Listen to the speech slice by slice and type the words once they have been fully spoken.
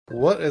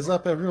What is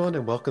up, everyone,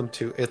 and welcome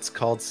to It's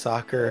Called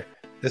Soccer.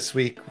 This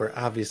week, we're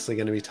obviously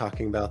going to be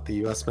talking about the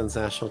U.S. men's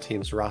national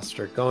team's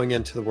roster going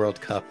into the World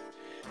Cup,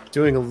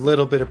 doing a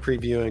little bit of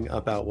previewing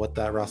about what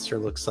that roster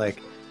looks like,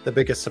 the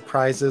biggest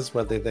surprises,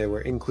 whether they were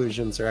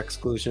inclusions or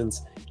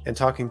exclusions, and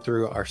talking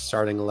through our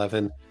starting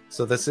 11.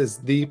 So this is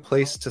the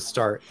place to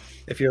start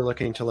if you're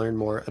looking to learn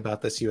more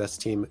about this U.S.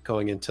 team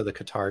going into the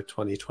Qatar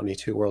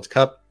 2022 World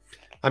Cup.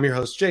 I'm your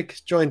host, Jake,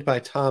 joined by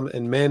Tom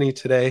and Manny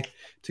today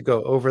to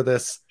go over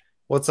this.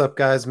 What's up,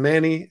 guys?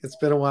 Manny, it's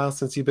been a while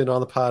since you've been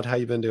on the pod. How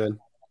you been doing?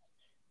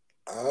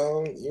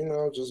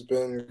 Just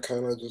been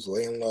kind of just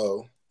laying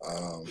low,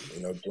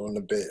 doing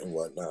the bit and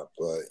whatnot.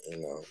 But,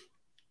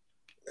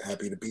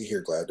 happy to be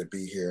here, glad to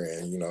be here.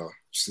 And,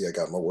 see, I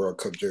got my World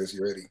Cup jersey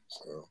ready.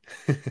 So,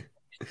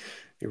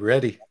 You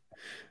ready?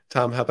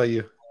 Tom, how about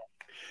you?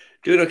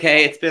 Doing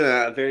okay. It's been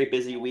a very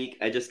busy week.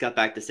 I just got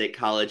back to State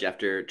College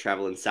after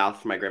traveling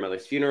south for my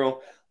grandmother's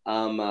funeral.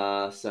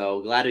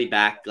 So glad to be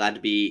back. Glad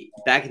to be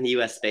back in the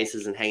U.S.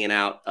 spaces and hanging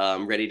out.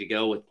 Ready to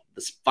go with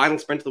the final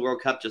sprint to the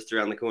World Cup just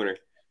around the corner.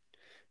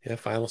 Yeah,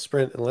 final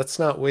sprint. And let's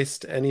not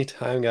waste any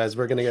time, guys.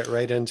 We're going to get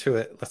right into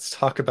it. Let's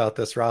talk about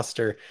this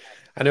roster.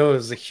 I know it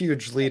was a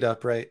huge lead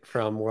up, right,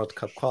 from World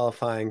Cup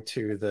qualifying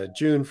to the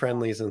June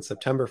friendlies and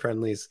September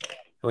friendlies.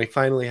 And we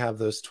finally have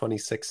those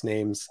 26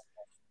 names.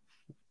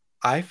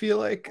 I feel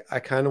like I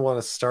kind of want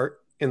to start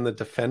in the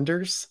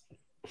defenders,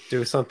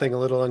 do something a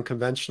little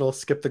unconventional,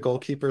 skip the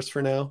goalkeepers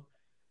for now.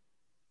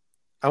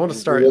 I want to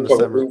start in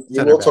the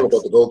we will talk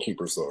about the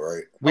goalkeepers, though,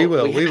 right? We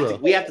will.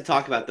 We have to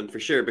talk about them for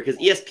sure because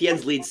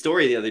ESPN's lead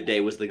story the other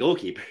day was the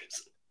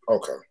goalkeepers.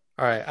 Okay.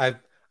 All right.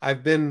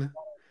 I've been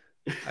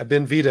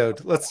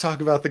vetoed. Let's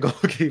talk about the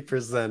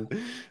goalkeepers then,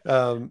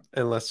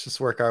 and let's just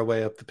work our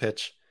way up the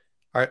pitch.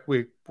 All right,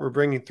 we're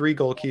bringing three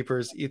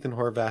goalkeepers: Ethan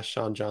Horvath,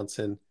 Sean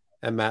Johnson,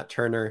 and Matt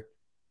Turner.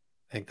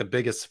 I think the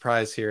biggest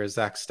surprise here is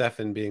Zach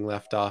Steffen being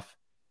left off.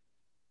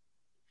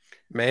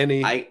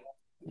 Manny,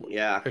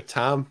 or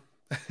Tom.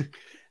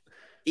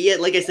 Yeah,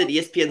 like I said,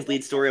 ESPN's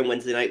lead story on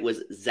Wednesday night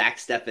was Zach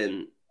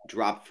Steffen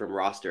dropped from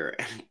roster.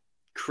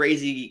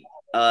 Crazy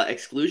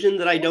exclusion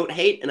that I don't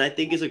hate, and I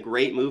think is a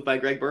great move by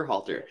Greg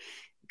Berhalter.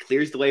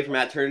 Clears the way for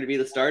Matt Turner to be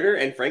the starter,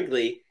 and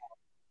frankly,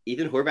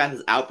 Ethan Horvath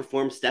has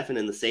outperformed Steffen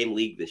in the same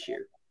league this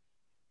year.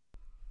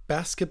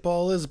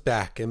 Basketball is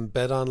back, and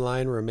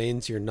BetOnline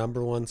remains your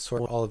number one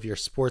source for all of your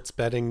sports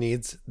betting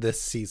needs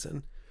this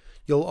season.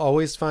 You'll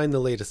always find the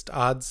latest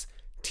odds,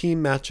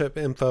 team matchup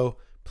info,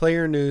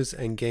 player news,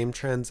 and game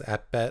trends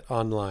at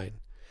BetOnline.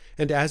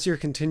 And as your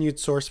continued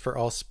source for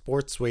all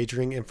sports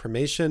wagering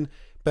information,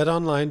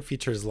 BetOnline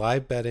features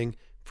live betting,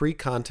 free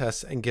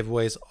contests, and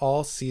giveaways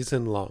all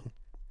season long.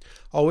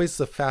 Always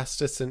the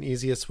fastest and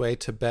easiest way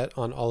to bet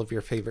on all of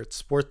your favorite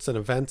sports and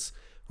events,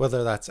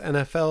 whether that's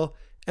NFL,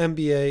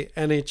 NBA,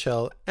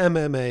 NHL,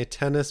 MMA,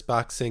 tennis,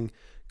 boxing,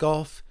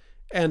 golf,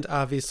 and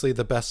obviously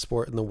the best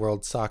sport in the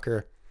world,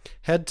 soccer.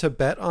 Head to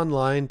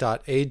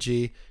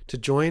betonline.ag to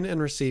join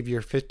and receive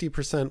your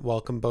 50%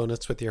 welcome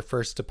bonus with your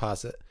first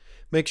deposit.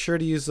 Make sure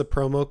to use the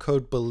promo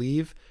code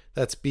BELIEVE,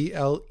 that's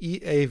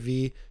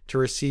BLEAV, to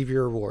receive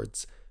your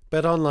rewards.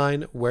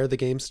 BetOnline, where the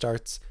game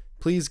starts.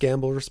 Please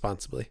gamble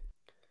responsibly.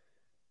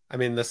 I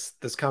mean, this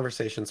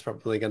conversation is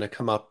probably going to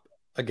come up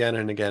again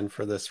and again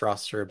for this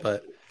roster,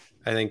 but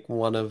I think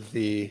one of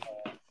the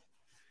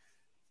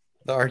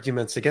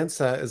arguments against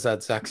that is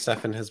that Zach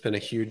Steffen has been a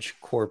huge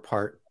core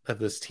part of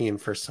this team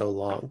for so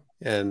long,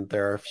 and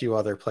there are a few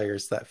other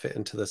players that fit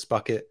into this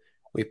bucket.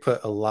 We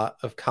put a lot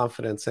of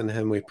confidence in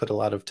him. We put a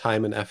lot of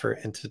time and effort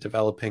into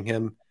developing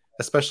him,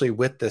 especially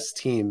with this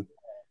team.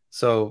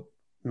 So,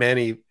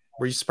 Manny,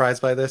 were you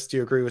surprised by this? Do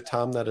you agree with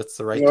Tom that it's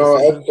the right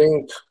decision? I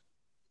think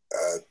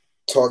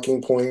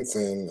talking points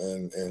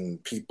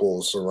and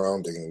people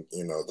surrounding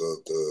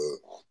the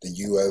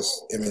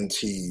U.S.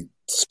 MNT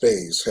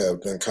space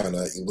have been kind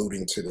of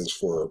alluding to this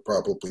for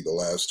probably the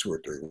last 2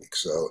 or 3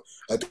 weeks. So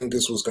I think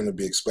this was going to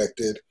be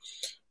expected.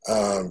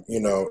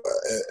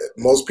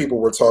 Most people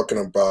were talking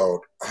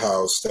about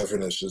how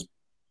Steffen has just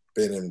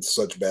been in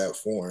such bad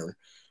form.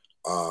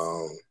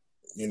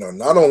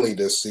 Not only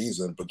this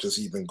season, but just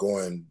even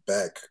going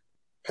back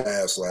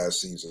past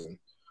last season.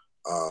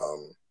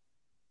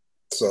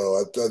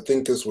 So I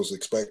think this was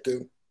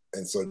expected.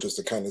 And so just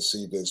to kind of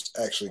see this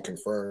actually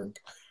confirmed,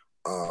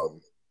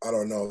 I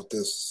don't know if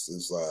this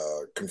is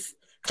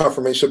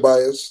confirmation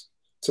bias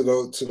to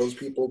those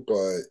people,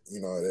 but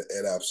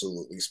it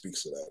absolutely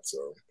speaks to that.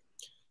 So,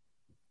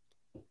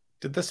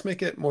 did this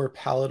make it more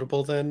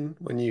palatable then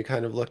when you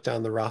kind of look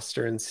down the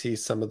roster and see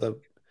some of the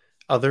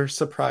other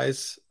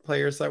surprise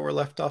players that were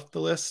left off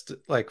the list?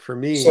 Like for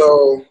me,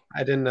 I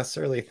didn't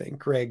necessarily think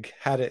Greg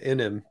had it in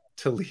him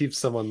to leave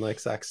someone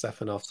like Zach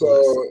Steffen off the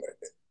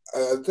list.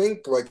 I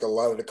think like a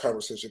lot of the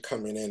conversation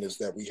coming in is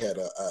that we had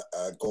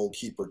a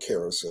goalkeeper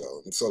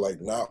carousel. And so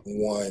like not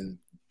one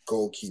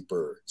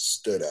goalkeeper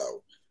stood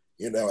out,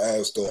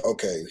 as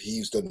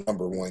he's the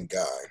number one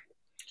guy.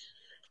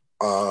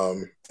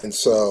 And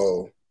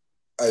so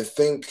I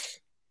think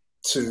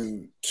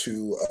to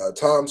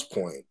Tom's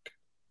point,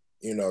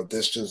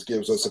 This just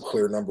gives us a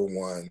clear number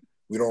one.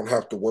 We don't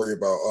have to worry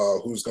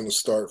about who's going to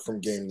start from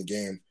game to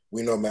game.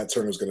 We know Matt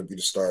Turner is going to be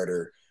the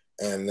starter.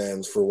 And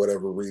then for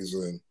whatever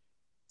reason,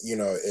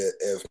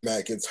 if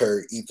Matt gets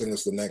hurt, Ethan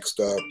is the next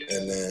up.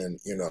 And then,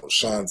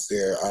 Sean's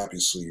there,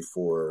 obviously,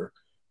 for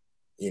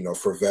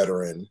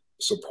veteran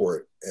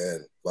support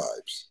and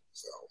vibes.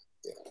 So,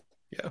 yeah.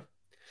 Yeah.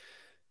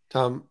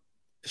 Tom,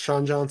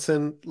 Sean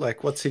Johnson,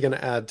 what's he going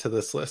to add to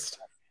this list?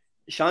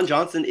 Sean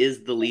Johnson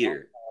is the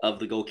leader of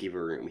the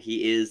goalkeeper room.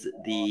 He is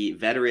the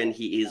veteran.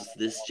 He is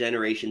this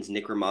generation's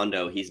Nick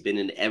Rimando. He's been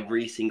in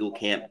every single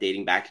camp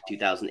dating back to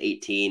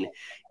 2018.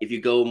 If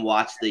you go and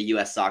watch the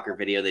U.S. soccer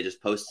video they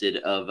just posted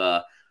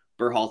of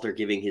Berhalter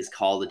giving his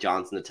call to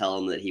Johnson to tell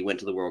him that he went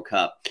to the World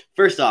Cup.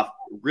 First off,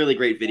 really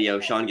great video.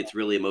 Sean gets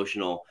really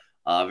emotional,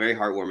 very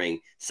heartwarming.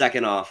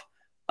 Second off,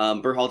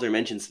 Berhalter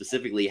mentioned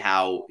specifically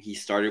how he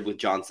started with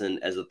Johnson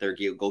as a third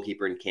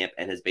goalkeeper in camp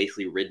and has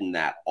basically ridden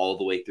that all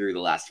the way through the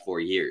last 4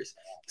 years.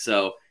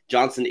 So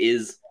Johnson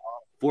is,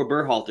 for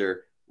Berhalter,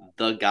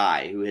 the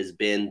guy who has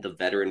been the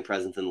veteran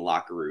presence in the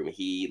locker room.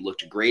 He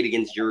looked great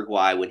against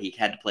Uruguay when he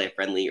had to play a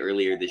friendly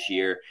earlier this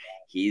year.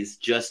 He's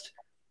just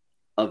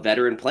a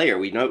veteran player.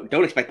 We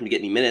don't expect him to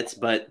get any minutes,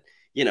 but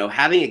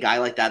having a guy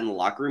like that in the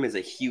locker room is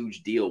a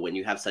huge deal when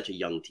you have such a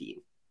young team.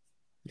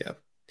 Yeah.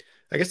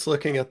 I guess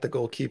looking at the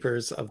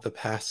goalkeepers of the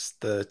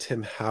past, the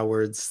Tim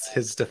Howards,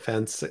 his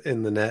defense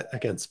in the net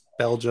against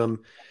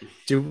Belgium,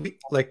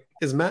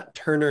 is Matt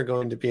Turner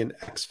going to be an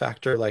X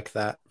factor like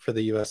that for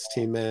the U.S.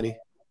 team, Manny?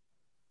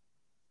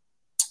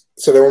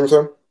 Say that one more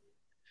time.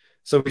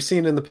 So we've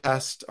seen in the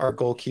past our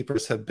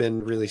goalkeepers have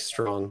been really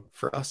strong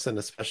for us, and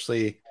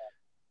especially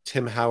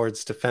Tim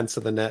Howard's defense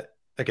of the net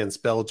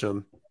against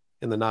Belgium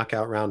in the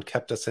knockout round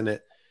kept us in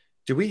it.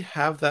 Do we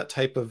have that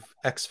type of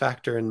X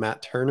factor in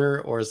Matt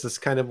Turner, or is this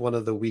kind of one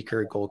of the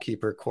weaker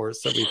goalkeeper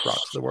cores that we brought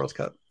to the World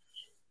Cup?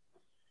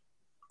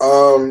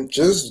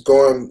 Just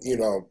going,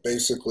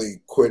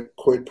 basically quid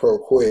pro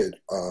quid.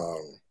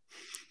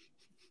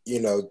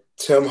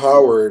 Tim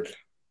Howard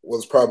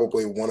was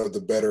probably one of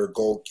the better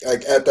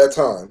at that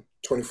time,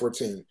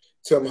 2014.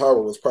 Tim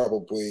Howard was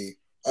probably,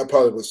 I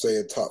probably would say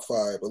a top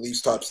 5, at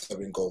least top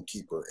 7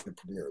 goalkeeper in the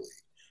Premier League.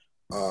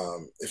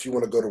 If you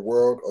want to go to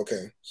World,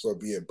 okay, so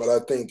be it. But I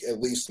think at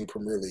least in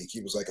Premier League,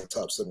 he was like a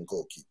top 7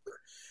 goalkeeper.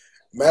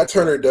 Matt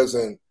Turner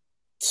doesn't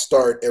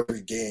start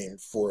every game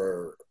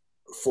for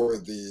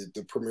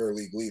the Premier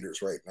League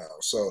leaders right now.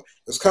 So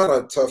it's kind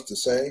of tough to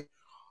say.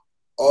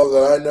 All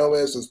that I know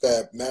is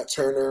that Matt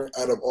Turner,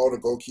 out of all the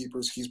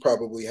goalkeepers, he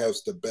probably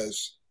has the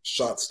best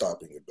shot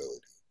stopping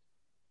ability.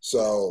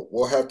 So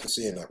we'll have to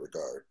see in that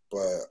regard.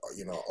 But,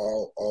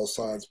 all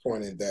signs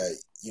pointing that,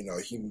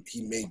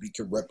 he maybe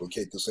could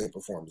replicate the same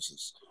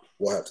performances.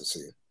 We'll have to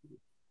see.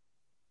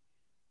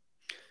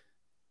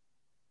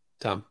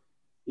 Tom?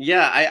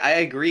 Yeah, I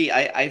agree.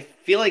 I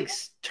feel like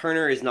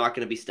Turner is not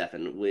going to be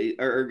Stefan,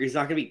 or he's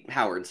not going to be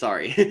Howard.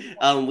 Sorry.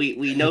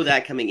 We know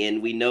that coming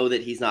in. We know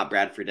that he's not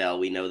Brad Friedel.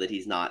 We know that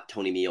he's not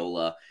Tony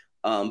Meola.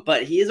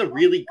 But he is a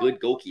really good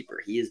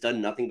goalkeeper. He has done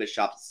nothing but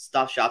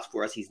stop shots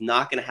for us. He's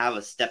not going to have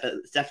a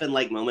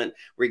Stefan-like moment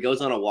where he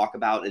goes on a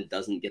walkabout and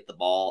doesn't get the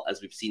ball,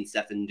 as we've seen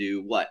Stefan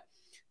do,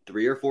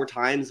 3 or 4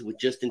 times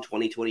just in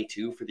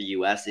 2022 for the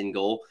U.S. in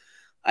goal.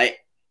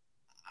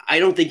 I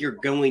don't think you're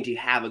going to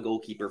have a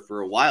goalkeeper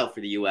for a while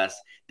for the U.S.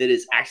 that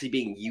is actually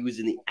being used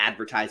in the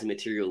advertising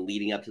material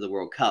leading up to the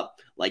World Cup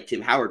like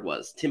Tim Howard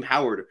was. Tim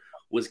Howard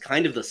was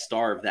kind of the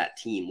star of that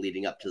team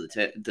leading up to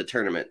the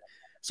tournament.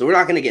 So we're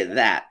not going to get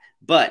that.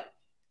 But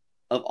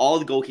of all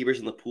the goalkeepers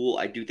in the pool,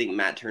 I do think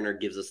Matt Turner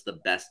gives us the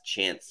best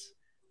chance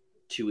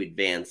to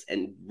advance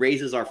and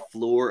raises our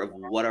floor of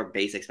what our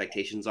base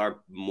expectations are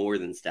more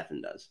than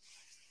Stefan does.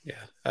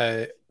 Yeah,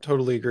 I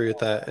totally agree with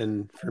that.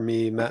 And for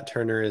me, Matt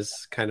Turner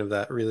is kind of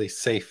that really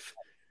safe,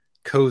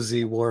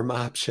 cozy, warm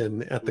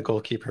option at the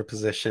goalkeeper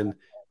position.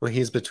 When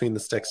he's between the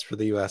sticks for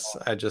the U.S.,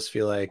 I just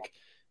feel like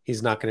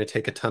he's not going to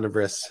take a ton of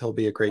risks. He'll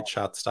be a great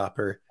shot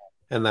stopper.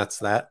 And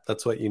that's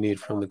what you need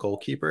from the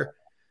goalkeeper.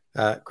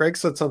 Greg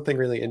said something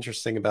really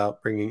interesting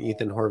about bringing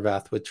Ethan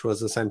Horvath, which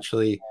was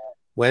essentially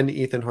when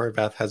Ethan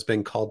Horvath has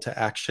been called to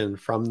action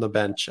from the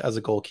bench as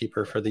a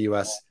goalkeeper for the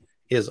U.S.,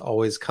 he has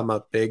always come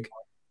up big,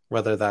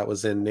 whether that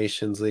was in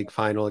Nations League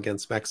final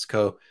against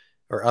Mexico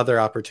or other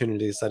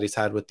opportunities that he's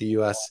had with the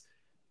U.S.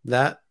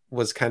 That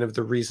was kind of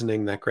the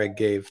reasoning that Greg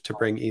gave to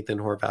bring Ethan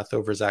Horvath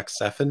over Zach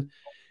Steffen.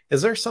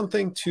 Is there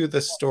something to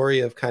the story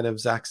of kind of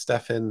Zach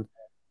Steffen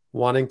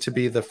wanting to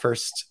be the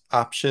first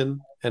option,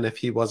 and if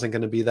he wasn't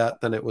going to be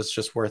that, then it was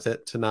just worth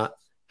it to not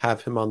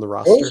have him on the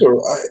roster?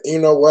 Also, you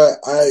know what?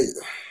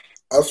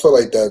 I feel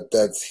like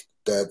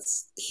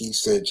that's he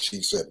said,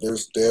 she said.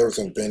 There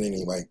hasn't been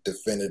any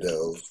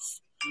definitive.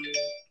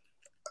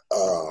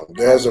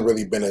 There hasn't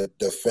really been a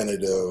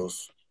definitive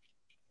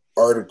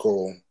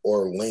article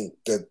or link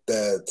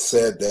that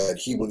said that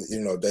he would,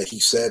 that he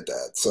said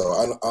that. So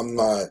I'm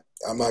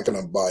not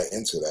going to buy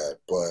into that,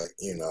 but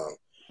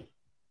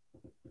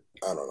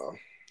I don't know.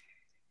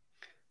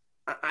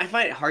 I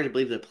find it hard to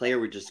believe the player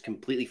would just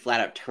completely flat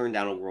out turn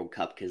down a World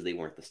Cup because they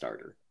weren't the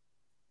starter.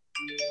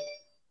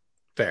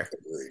 Fair.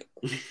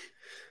 Agreed.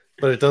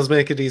 But it does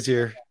make it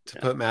easier to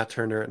put Matt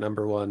Turner at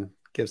number 1.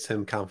 Gives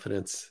him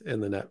confidence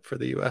in the net for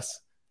the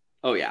U.S.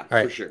 Oh, yeah, All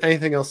right. for sure.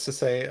 Anything else to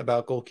say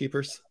about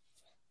goalkeepers?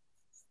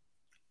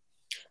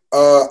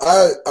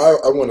 I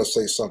want to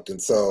say something.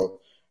 So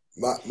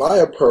my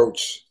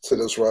approach to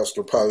this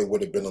roster probably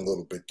would have been a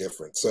little bit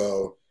different.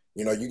 So,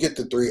 you get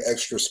the 3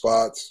 extra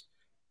spots.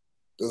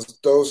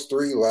 Those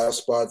 3 last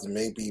spots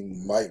maybe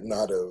might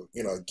not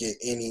have, get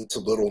any to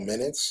little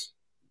minutes.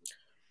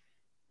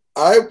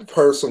 I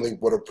personally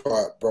would have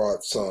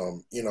brought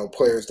some,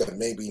 players that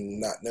maybe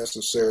not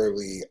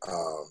necessarily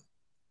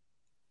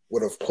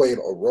would have played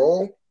a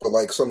role, but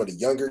like some of the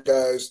younger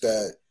guys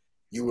that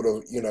you would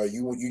have,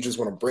 you just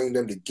want to bring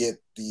them to get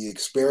the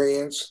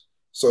experience.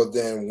 So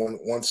then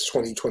once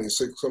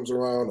 2026 comes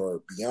around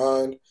or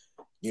beyond,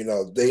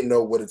 they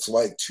know what it's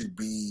like to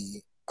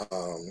be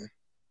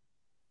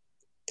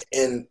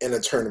in a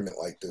tournament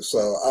like this.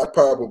 So I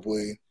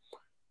probably,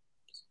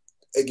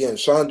 again,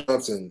 Sean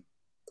Johnson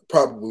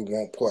probably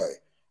won't play.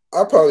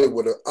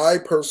 I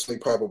personally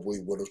probably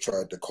would have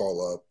tried to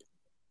call up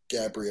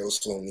Gabriel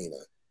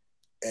Slonina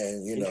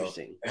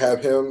and,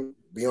 have him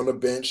be on the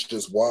bench,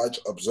 just watch,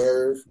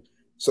 observe.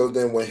 So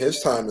then when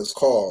his time is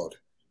called,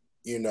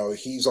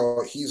 he's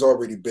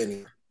already been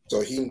here.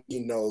 So he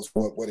knows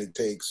what it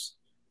takes,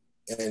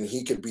 and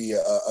he could be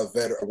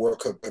a World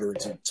Cup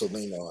veteran to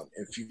lean on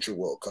in future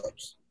World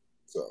Cups.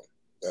 So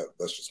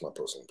that's just my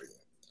personal opinion.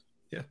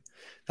 Yeah,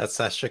 that's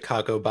that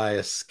Chicago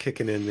bias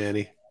kicking in,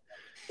 Manny.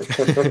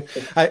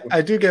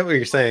 I do get what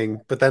you're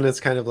saying, but then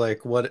it's kind of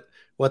like what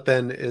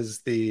then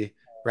is the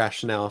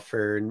rationale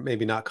for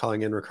maybe not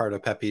calling in Ricardo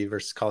Pepi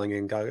versus calling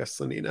in Gaga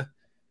Slonina?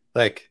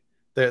 Like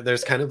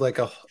there's kind of like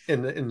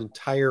an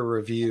entire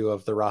review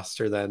of the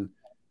roster then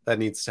that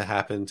needs to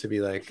happen to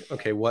be like,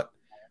 okay, what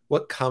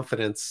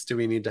confidence do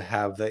we need to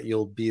have that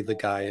you'll be the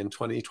guy in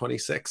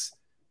 2026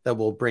 that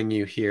will bring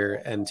you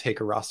here and take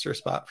a roster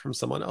spot from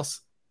someone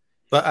else?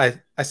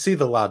 But I see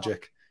the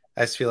logic.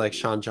 I just feel like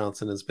Sean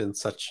Johnson has been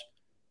such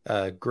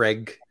a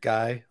Greg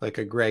guy, like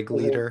a Greg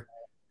leader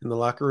in the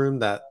locker room,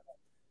 that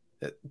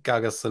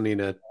Gaga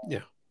Slonina,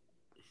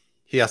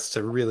 he has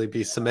to really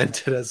be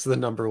cemented as the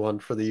number 1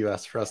 for the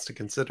U.S. for us to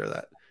consider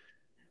that.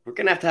 We're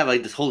going to have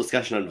like this whole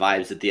discussion on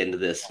vibes at the end of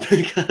this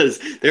because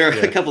there are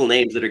a couple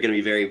names that are going to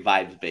be very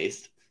vibes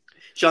based.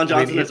 Sean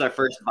Johnson is our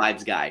first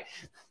vibes guy.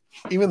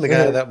 Even the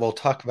guy that we'll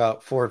talk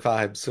about for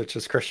vibes, which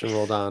is Christian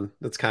Roldan,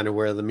 that's kind of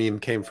where the meme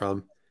came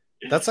from.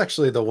 That's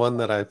actually the one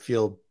that I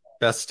feel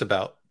best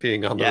about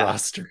being on the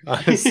roster,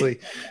 honestly.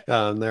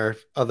 There are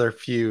other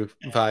few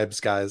vibes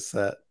guys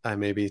that I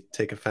maybe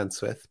take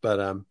offense with, but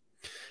all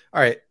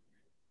right,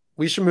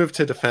 we should move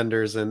to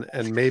defenders and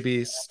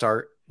maybe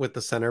start with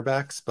the center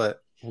backs,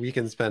 but we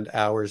can spend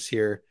hours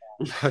here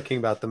talking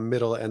about the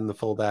middle and the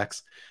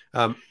fullbacks.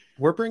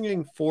 We're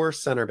bringing 4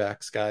 center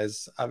backs,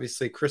 guys.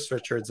 Obviously, Chris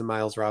Richards and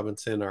Miles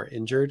Robinson are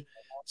injured,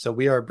 so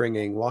we are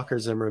bringing Walker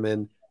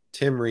Zimmerman,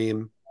 Tim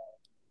Ream,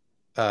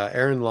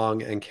 Aaron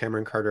Long, and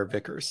Cameron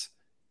Carter-Vickers.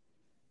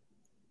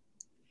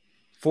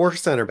 4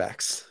 center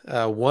backs.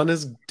 1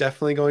 is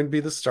definitely going to be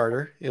the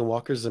starter in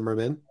Walker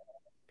Zimmerman.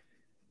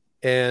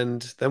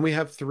 And then we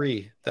have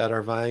 3 that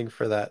are vying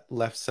for that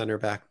left center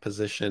back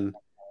position.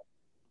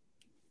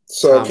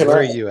 So Tom, where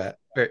are you at?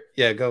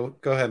 Yeah, go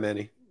ahead,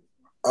 Manny.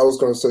 I was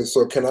going to say,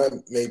 so can I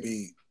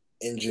maybe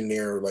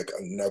engineer like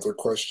another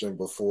question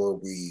before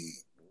we?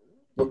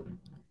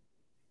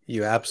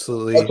 You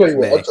absolutely. I'll tell you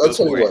what. I'll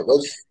tell you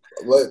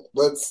what.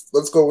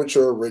 Let's go with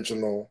your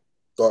original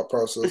thought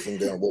process, and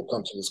then we'll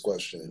come to this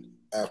question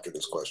after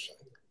this question.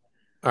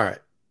 All right.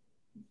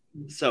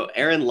 So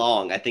Aaron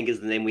Long, I think, is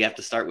the name we have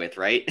to start with,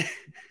 right?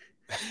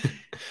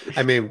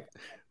 I mean,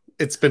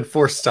 it's been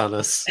forced on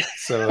us,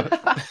 so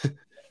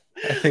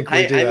I think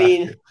we do. I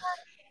mean,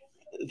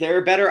 there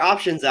are better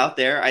options out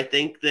there. I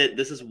think that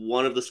this is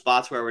one of the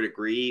spots where I would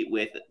agree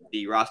with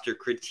the roster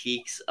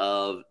critiques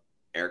of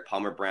Eric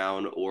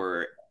Palmer-Brown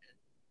or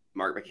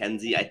Mark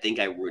McKenzie. I think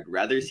I would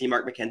rather see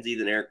Mark McKenzie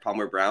than Eric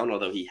Palmer-Brown,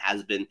 although he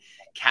has been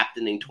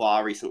captaining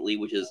Troyes recently,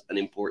 which is an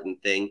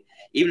important thing,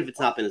 even if it's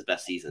not been his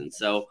best season.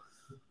 So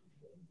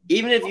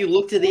even if you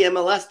look to the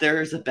MLS,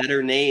 there's a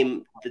better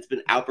name that's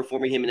been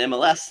outperforming him in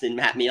MLS in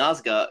Matt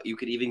Miazga. You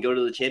could even go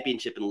to the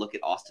championship and look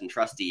at Austin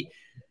Trusty.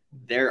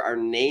 There are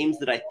names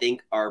that I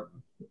think are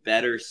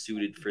better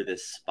suited for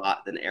this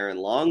spot than Aaron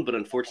Long, but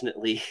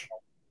unfortunately,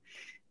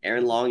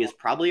 Aaron Long is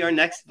probably our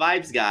next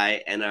vibes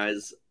guy, and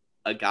as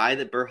a guy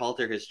that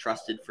Berhalter has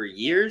trusted for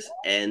years,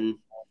 and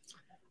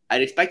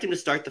I'd expect him to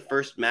start the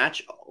first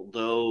match,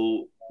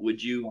 although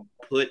would you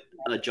put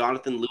a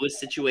Jonathan Lewis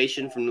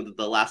situation from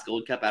the last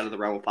Gold Cup out of the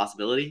realm of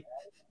possibility?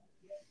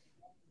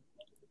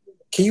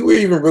 Can you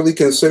even really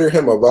consider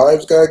him a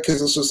vibes guy?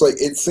 Because it's just like,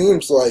 it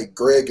seems like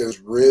Greg is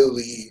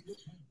really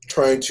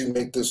trying to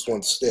make this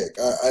one stick.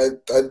 I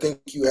think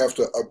you have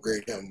to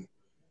upgrade him.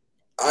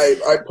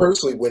 I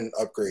personally wouldn't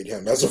upgrade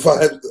him as a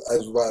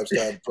vibes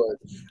guy, but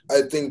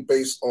I think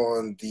based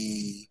on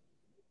the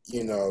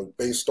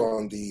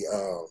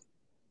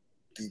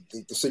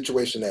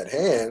situation at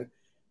hand,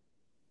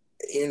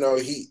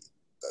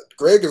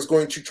 Greg is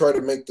going to try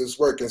to make this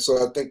work, and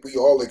so I think we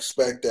all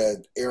expect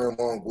that Aaron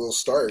Long will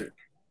start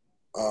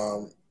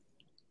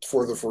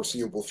for the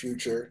foreseeable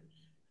future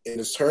in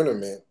this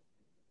tournament.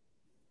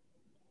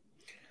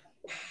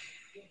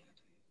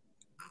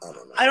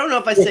 I don't know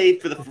if I say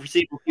for the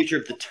foreseeable future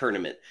of the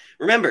tournament.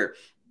 Remember,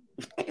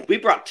 we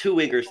brought 2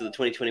 wingers to the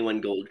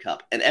 2021 Gold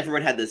Cup, and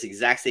everyone had this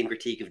exact same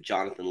critique of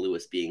Jonathan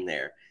Lewis being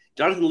there.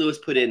 Jonathan Lewis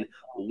put in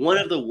one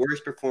of the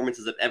worst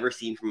performances I've ever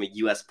seen from a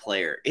U.S.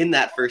 player in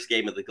that first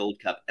game of the Gold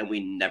Cup, and we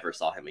never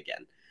saw him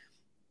again.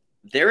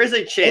 There is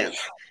a chance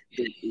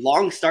that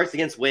Long starts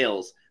against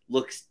Wales,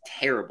 looks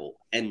terrible,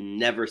 and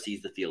never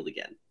sees the field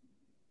again.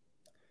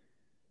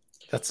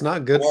 That's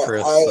not good for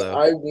us,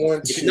 though.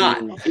 It's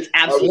not. It's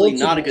absolutely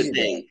not a good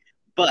thing.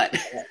 But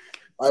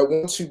I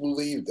want to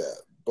believe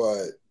that,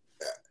 but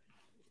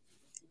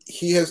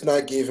he has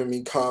not given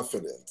me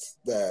confidence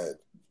that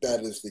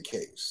that is the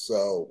case.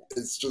 So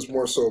it's just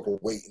more so of a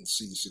wait and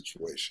see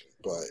situation.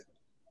 But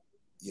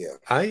yeah.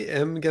 I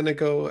am going to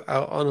go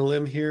out on a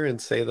limb here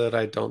and say that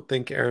I don't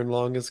think Aaron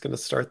Long is going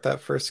to start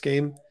that first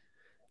game.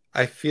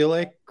 I feel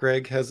like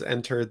Greg has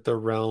entered the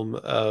realm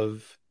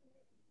of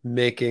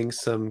making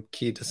some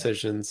key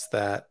decisions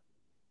that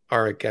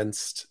are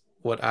against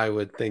what I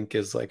would think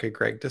is like a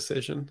Greg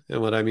decision.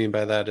 And what I mean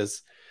by that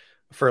is,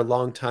 for a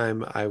long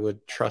time, I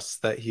would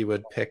trust that he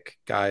would pick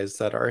guys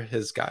that are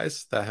his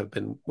guys that have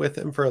been with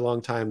him for a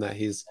long time, that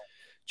he's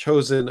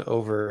chosen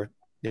over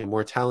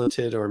more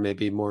talented or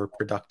maybe more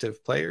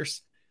productive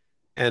players.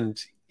 And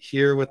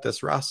here with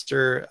this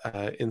roster,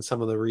 in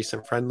some of the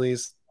recent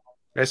friendlies,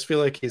 I just feel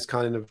like he's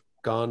kind of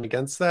gone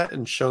against that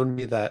and shown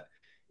me that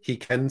he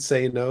can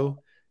say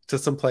no to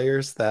some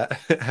players that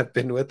have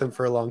been with him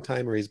for a long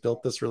time or he's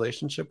built this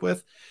relationship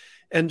with.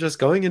 And just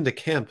going into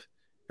camp,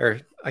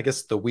 or I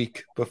guess the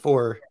week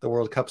before the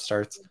World Cup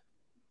starts,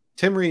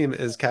 Tim Ream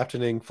is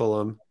captaining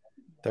Fulham,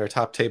 their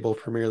top table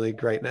Premier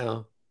League right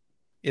now,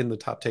 in the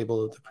top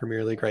table of the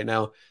Premier League right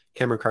now.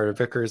 Cameron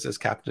Carter-Vickers is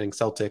captaining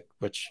Celtic,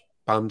 which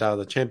bombed out of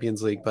the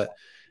Champions League, but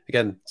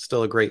again,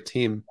 still a great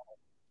team.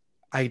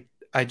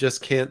 I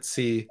just can't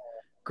see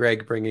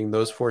Greg bringing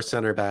those 4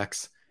 center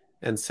backs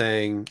and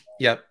saying,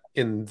 yep,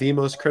 in the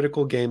most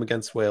critical game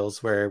against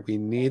Wales, where we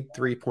need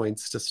 3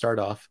 points to start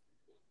off,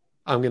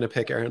 I'm going to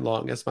pick Aaron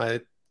Long as my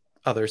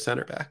other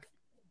center back.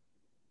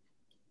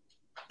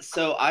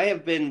 So I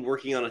have been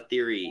working on a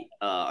theory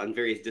on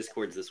various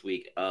Discords this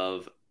week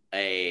of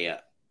a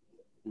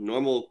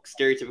normal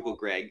stereotypical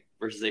Greg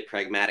versus a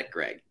pragmatic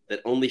Greg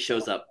that only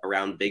shows up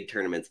around big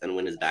tournaments and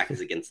when his back is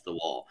against the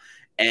wall.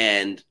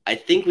 And I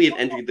think we have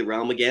entered the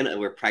realm again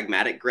where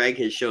pragmatic Greg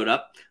has showed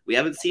up. We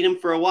haven't seen him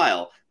for a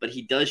while, but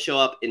he does show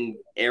up in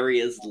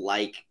areas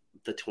like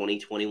the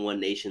 2021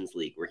 Nations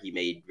League where he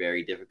made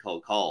very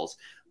difficult calls.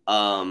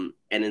 And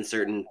in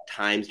certain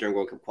times during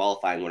World Cup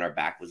qualifying when our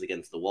back was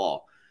against the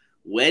wall.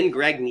 When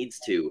Greg needs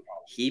to,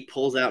 he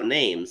pulls out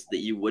names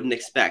that you wouldn't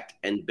expect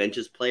and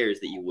benches players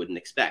that you wouldn't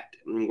expect.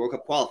 In World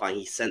Cup qualifying,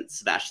 he sent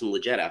Sebastian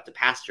Lletget out to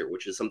pasture,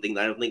 which is something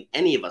that I don't think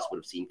any of us would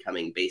have seen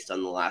coming based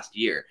on the last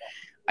year.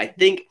 I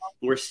think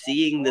we're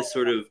seeing this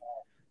sort of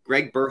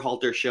Greg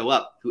Berhalter show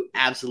up, who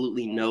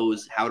absolutely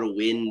knows how to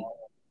win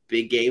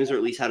big games, or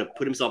at least how to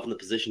put himself in the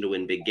position to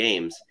win big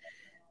games,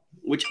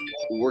 which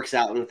works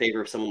out in the favor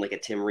of someone like a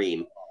Tim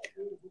Ream.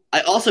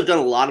 I also have done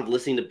a lot of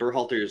listening to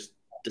Berhalter's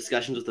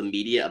discussions with the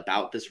media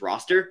about this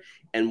roster,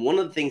 and one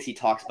of the things he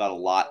talks about a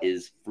lot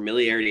is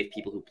familiarity of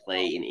people who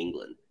play in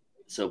England.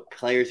 So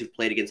players who've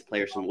played against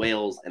players from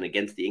Wales and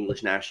against the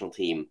English national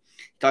team.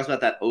 He talks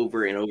about that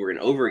over and over and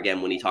over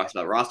again when he talks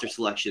about roster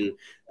selection.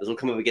 This will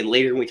come up again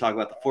later when we talk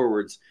about the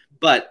forwards.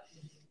 But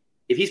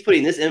if he's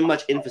putting this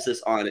much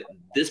emphasis on it,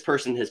 this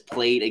person has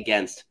played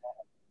against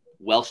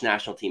Welsh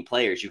national team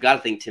players, you've got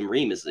to think Tim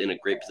Ream is in a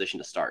great position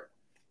to start.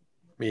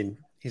 I mean,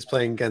 he's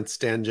playing against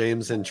Dan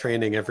James in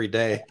training every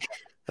day.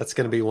 That's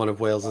going to be one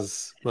of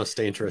Wales's most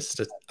dangerous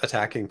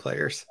attacking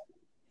players.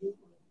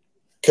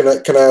 Can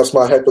I ask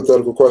my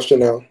hypothetical question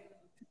now?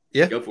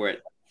 Yeah. Go for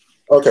it.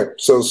 Okay,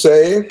 so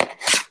say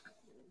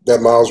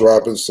that Miles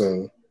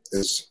Robinson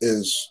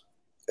is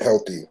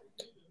healthy.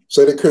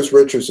 Say that Chris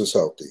Richards is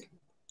healthy.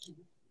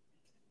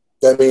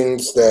 That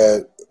means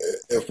that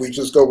if we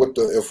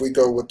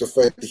go with the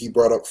fact that he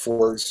brought up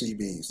 4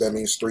 CBs, that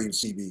means 3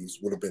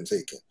 CBs would have been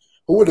taken.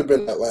 Who would have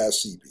been that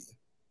last CB?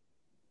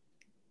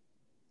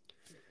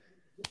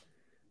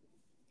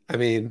 I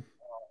mean,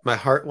 my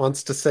heart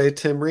wants to say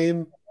Tim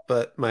Ream,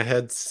 but my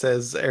head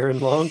says Aaron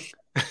Long.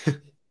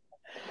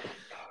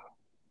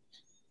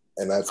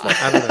 And that's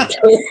I don't know.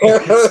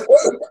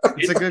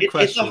 It's a good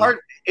question.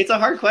 It's a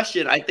hard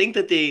question. I think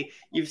that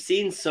you've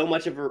seen so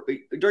much of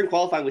during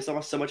qualifying, we saw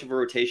so much of a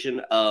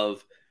rotation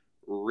of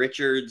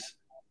Richards,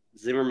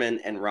 Zimmerman,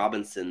 and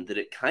Robinson that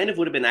it kind of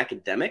would have been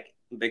academic,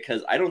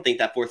 because I don't think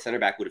that 4th center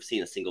back would have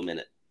seen a single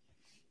minute.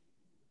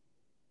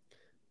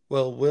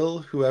 Well, will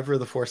whoever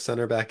the 4th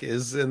center back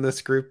is in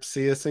this group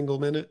see a single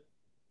minute?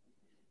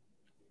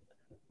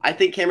 I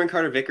think Cameron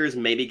Carter-Vickers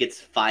maybe gets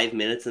 5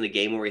 minutes in a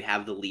game where we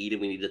have the lead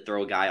and we need to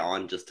throw a guy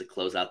on just to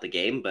close out the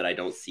game, but I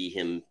don't see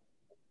him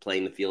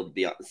playing the field,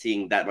 beyond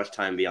seeing that much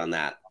time beyond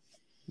that.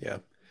 Yeah.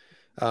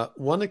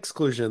 One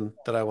exclusion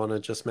that I want to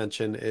just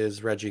mention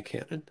is Reggie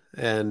Cannon.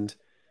 And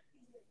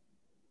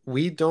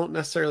we don't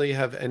necessarily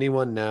have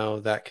anyone now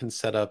that can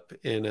set up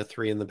in a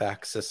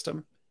 3-in-the-back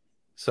system.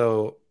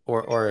 So,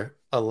 or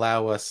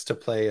allow us to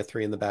play a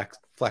 3-in-the-back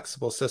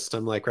flexible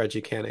system like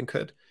Reggie Cannon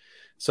could.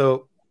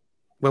 So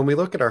when we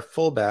look at our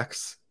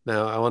fullbacks,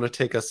 now I want to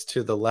take us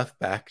to the left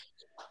back.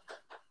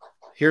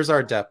 Here's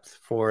our depth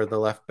for the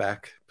left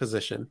back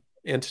position.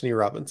 Antonee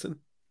Robinson.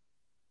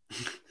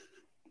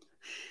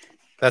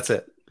 That's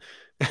it.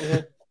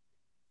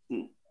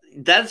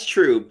 That's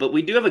true, but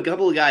we do have a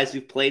couple of guys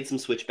who've played some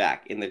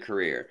switchback in their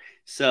career.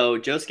 So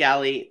Joe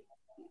Scally,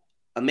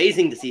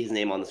 amazing to see his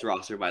name on this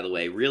roster, by the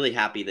way. Really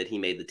happy that he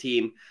made the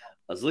team.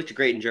 Has looked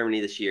great in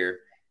Germany this year,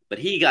 but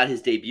he got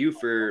his debut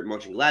for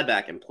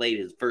Mönchengladbach and played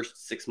his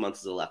first 6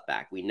 months as a left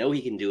back. We know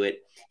he can do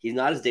it. He's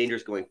not as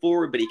dangerous going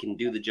forward, but he can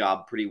do the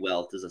job pretty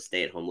well as a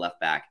stay-at-home left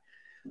back.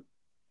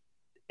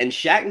 And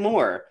Shaq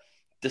Moore,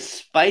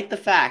 despite the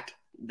fact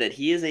that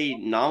he is a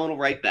nominal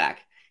right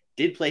back,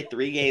 did play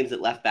 3 games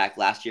at left back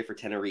last year for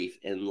Tenerife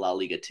in La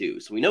Liga 2.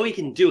 So we know he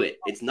can do it.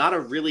 It's not a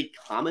really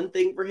common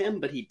thing for him,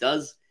 but he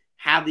does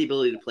have the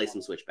ability to play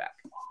some switchback.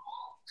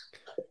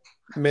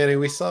 Manny,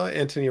 we saw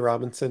Antonee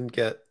Robinson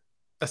get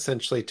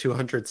essentially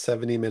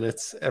 270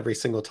 minutes every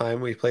single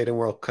time we played in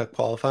World Cup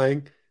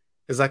qualifying.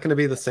 Is that going to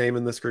be the same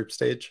in this group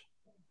stage?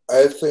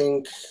 I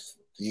think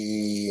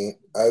the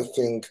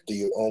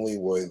only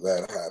way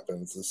that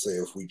happens is, say,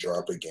 if we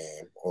drop a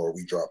game or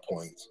we drop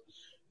points.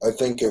 I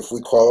think if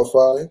we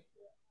qualify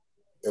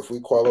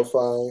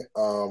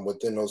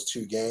within those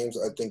 2 games,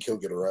 I think he'll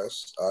get a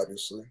rest,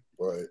 obviously.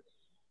 But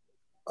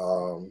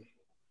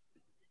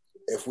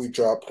if we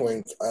drop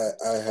points,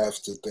 I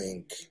have to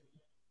think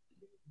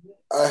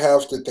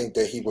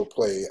that he will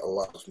play a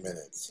lot of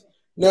minutes.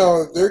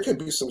 Now, there could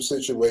be some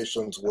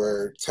situations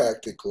where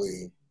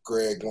tactically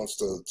Greg wants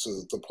to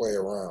play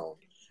around.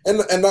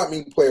 And not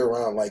mean play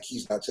around like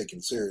he's not taking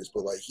serious,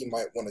 but like he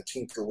might want to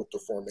tinker with the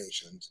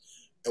formations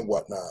and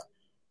whatnot.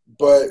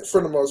 But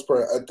for the most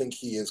part, I think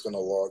he is going to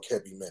log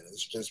heavy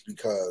minutes just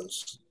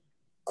because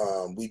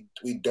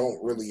we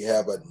don't really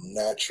have a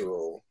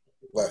natural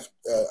left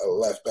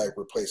back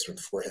replacement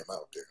for him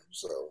out there.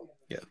 So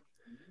yeah,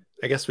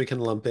 I guess we can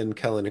lump in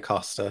Kellen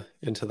Acosta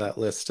into that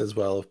list as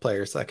well of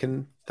players that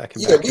can.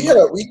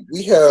 Yeah,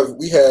 we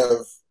have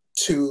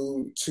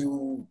two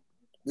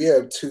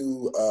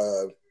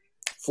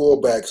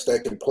fullbacks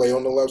that can play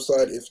on the left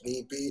side if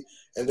need be,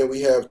 and then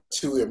we have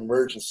 2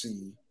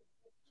 emergency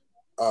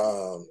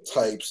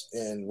types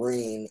in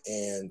Ream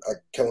and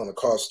Kellen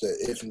Acosta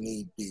if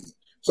need be.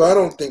 So I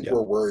don't think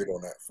we're worried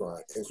on that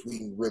front. If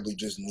we really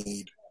just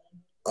need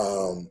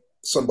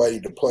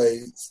somebody to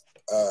play,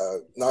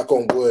 knock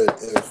on wood,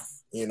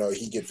 if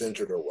he gets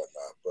injured or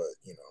whatnot.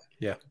 But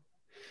yeah.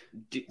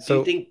 Do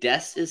you think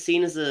Dest is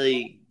seen as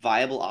a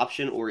viable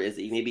option, or is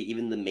he maybe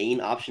even the main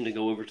option to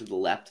go over to the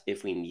left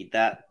if we need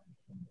that?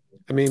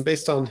 I mean,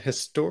 based on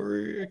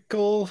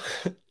historical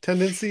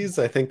tendencies,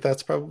 I think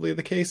that's probably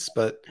the case.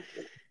 But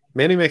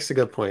Manny makes a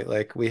good point.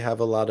 Like, we have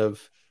a lot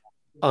of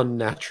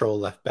unnatural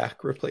left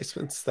back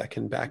replacements that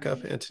can back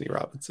up Antonee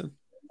Robinson.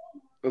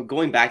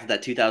 Going back to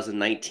that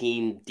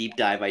 2019 deep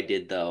dive I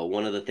did, though,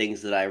 one of the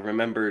things that I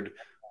remembered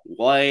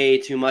way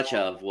too much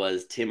of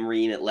was Tim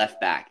Ream at left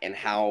back and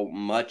how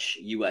much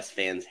U.S.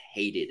 fans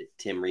hated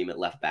Tim Ream at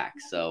left back.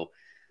 So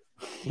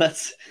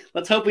let's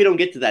hope we don't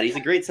get to that. He's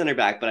a great center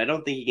back, but I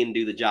don't think he can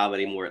do the job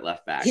anymore at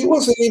left back. He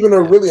wasn't even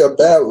really a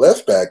bad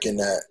left back in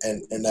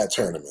that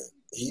tournament.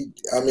 He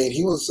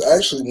was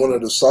actually one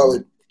of the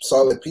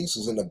solid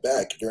pieces in the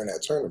back during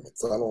that tournament.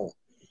 So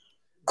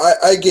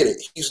I get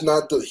it. He's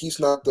not the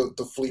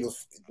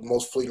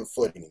most fleet of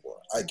foot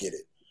anymore. I get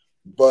it.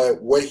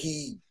 But what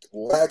he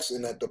lacks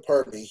in that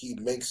department, he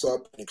makes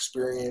up in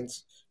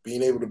experience,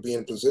 being able to be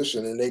in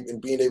position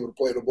and being able to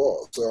play the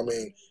ball. So I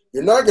mean,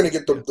 you're not going to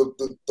get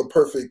the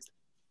perfect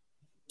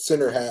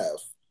center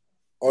half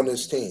on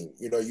this team.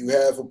 You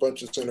have a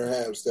bunch of center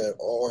halves that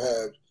all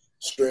have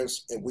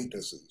strengths and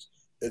weaknesses.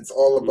 It's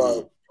all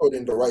about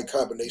putting the right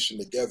combination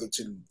together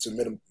to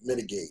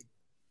mitigate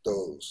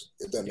those,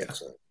 if that makes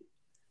sense.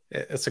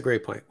 It's a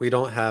great point. We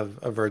don't have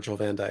a Virgil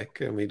van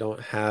Dijk, and we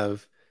don't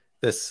have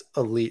this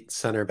elite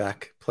center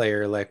back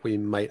player like we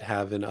might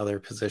have in other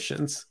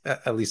positions,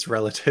 at least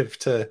relative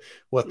to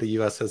what the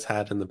U.S. has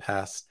had in the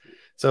past.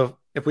 So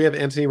if we have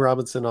Antonee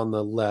Robinson on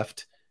the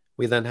left,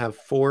 we then have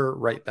 4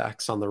 right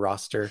backs on the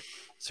roster: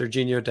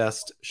 Serginho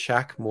Dest,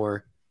 Shaq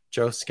Moore,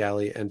 Joe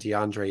Scally, and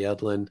DeAndre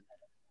Yedlin.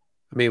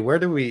 I mean, where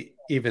do we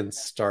even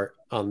start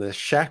on this?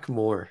 Shaq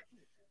Moore,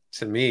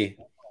 to me,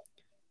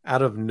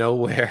 out of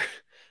nowhere,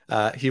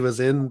 he was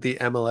in the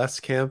MLS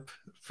camp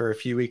for a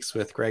few weeks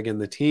with Greg and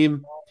the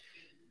team.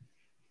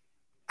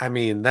 I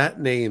mean, that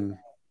name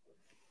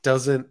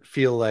doesn't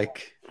feel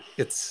like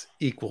it's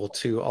equal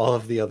to all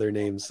of the other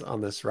names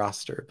on this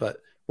roster. But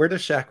where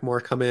does Shaq Moore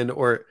come in,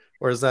 or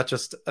is that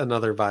just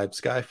another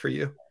vibes guy for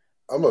you?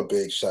 I'm a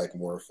big Shaq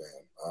Moore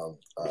fan.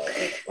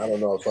 I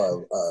don't know if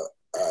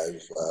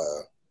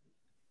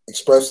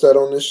express that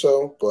on this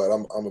show, but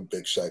I'm a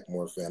big Shaq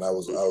Moore fan. I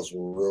was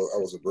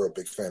a real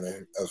big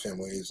fan of him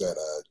when he was at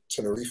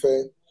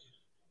Tenerife,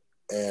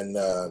 and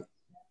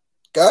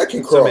guy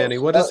can So, cross. Manny,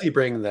 what does he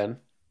bring then?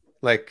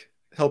 Like,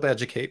 help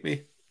educate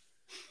me.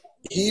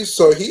 He's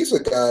a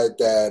guy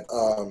that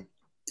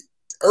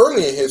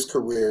early in his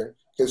career,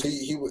 because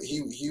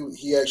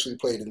he actually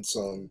played in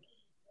some.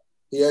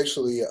 He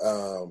actually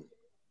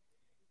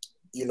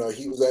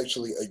he was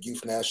actually a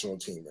youth national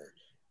teamer.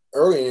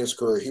 Early in his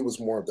career, he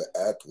was more of the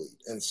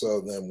athlete, and so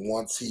then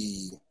once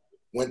he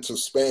went to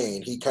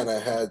Spain, he kind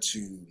of had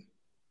to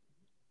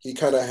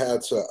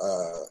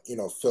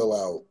fill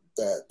out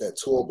that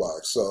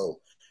toolbox. So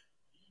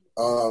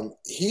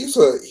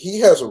he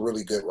has a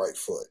really good right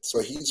foot.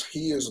 So he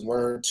has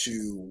learned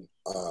to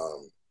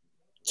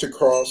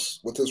cross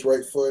with his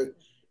right foot,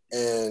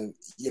 and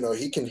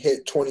he can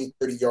hit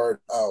 20-30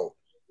 yards out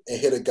and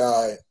hit a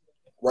guy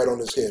right on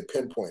his head,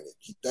 pinpointed.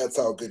 That's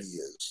how good he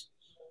is.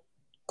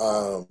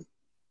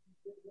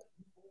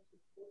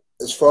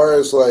 As far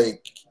as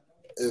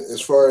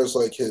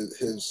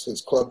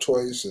his club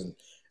choice and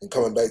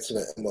coming back to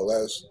the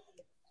MLS,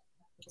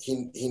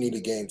 he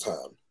needed game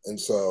time, and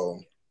so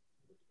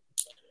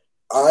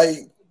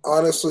I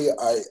honestly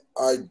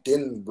I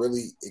didn't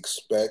really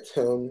expect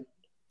him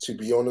to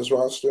be on his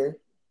roster,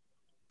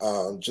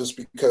 just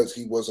because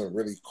he wasn't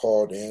really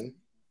called in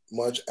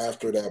much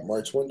after that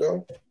March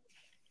window.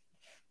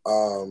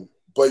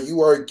 But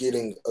you are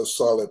getting a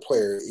solid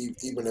player,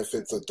 even if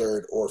it's a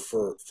third or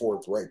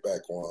fourth right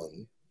back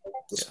on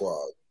the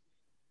squad.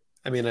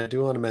 I mean, I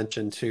do want to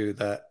mention too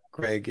that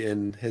Greg,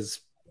 in his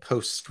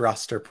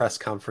post-roster press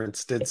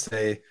conference, did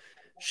say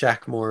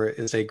Shaq Moore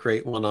is a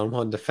great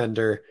one-on-one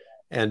defender,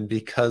 and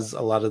because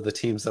a lot of the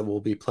teams that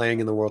will be playing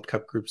in the World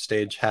Cup group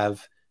stage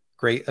have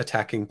great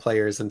attacking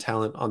players and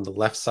talent on the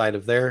left side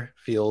of their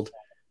field,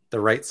 the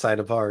right side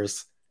of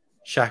ours,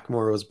 Shaq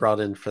Moore was brought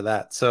in for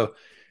that. So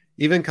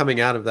even coming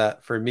out of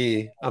that, for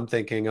me, I'm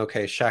thinking,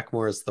 okay, Shaq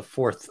Moore is the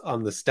fourth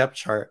on the step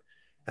chart.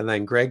 And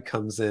then Greg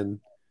comes in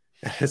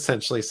and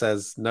essentially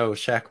says, no,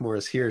 Shaq Moore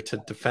is here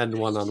to defend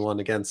one-on-one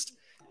against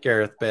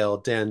Gareth Bale,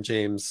 Dan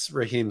James,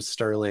 Raheem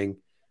Sterling,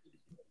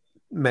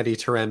 Mehdi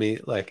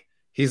Taremi. Like,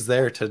 he's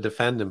there to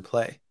defend and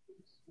play.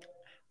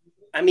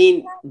 I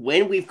mean,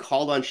 when we've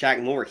called on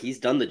Shaq Moore, he's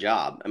done the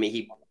job. I mean,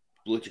 he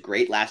looked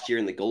great last year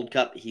in the Gold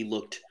Cup. He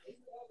looked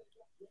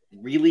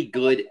really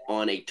good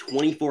on a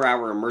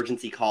 24-hour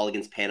emergency call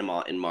against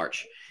Panama in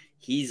March.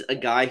 He's a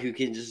guy who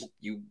can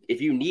if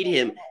you need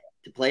him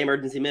to play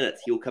emergency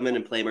minutes, he will come in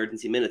and play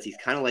emergency minutes. He's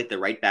kind of like the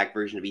right back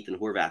version of Ethan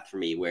Horvath for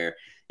me, where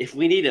if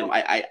we need him,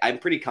 I'm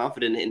pretty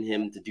confident in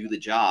him to do the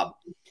job.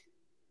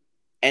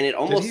 And it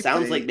almost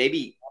sounds like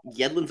maybe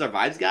Yedlin's our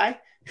vibes guy.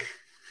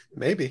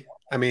 Maybe.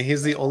 I mean,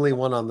 he's the only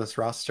one on this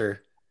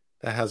roster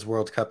that has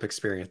World Cup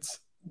experience.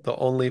 The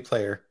only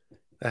player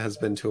that has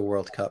been to a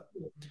World Cup.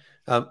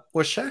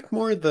 Was Shaq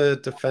Moore the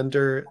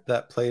defender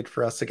that played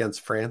for us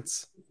against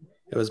France?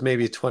 It was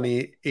maybe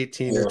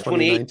 2018 or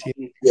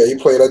 2019. Yeah, he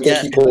played. I think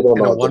he played on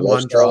a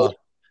 1-1 draw.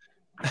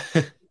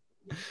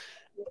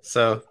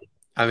 So,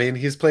 I mean,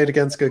 he's played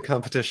against good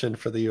competition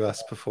for the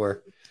U.S.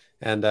 before.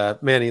 And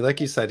Manny, like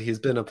you said, he's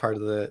been a part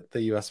of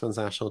the U.S. men's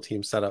national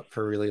team setup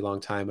for a really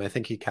long time. I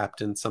think he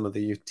captained some of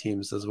the youth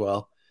teams as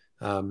well.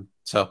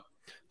 So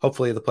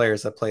hopefully the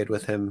players that played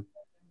with him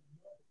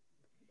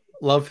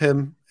love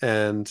him,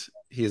 and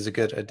he's a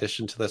good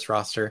addition to this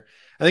roster.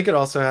 I think it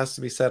also has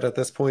to be said at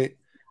this point,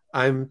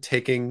 I'm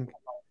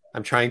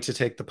trying to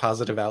take the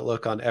positive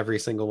outlook on every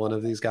single one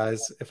of these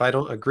guys. If I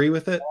don't agree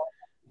with it,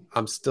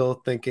 I'm still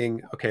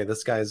thinking, okay,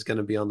 this guy is going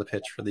to be on the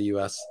pitch for the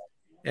U.S.,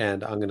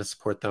 and I'm going to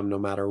support them no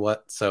matter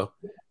what. So,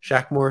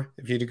 Shaq Moore,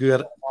 if you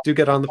do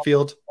get on the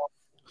field,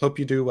 hope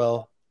you do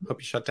well.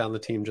 Hope you shut down the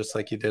team just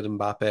like you did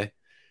Mbappe, and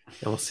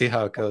we'll see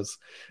how it goes.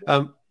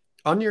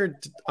 On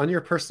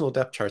your personal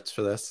depth charts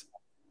for this,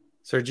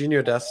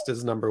 Serginho Dest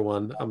is number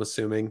 1, I'm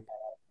assuming.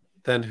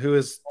 Then who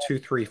is 2,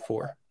 3,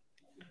 4?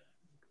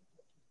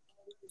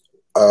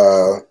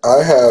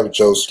 I have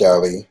Joe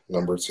Scally,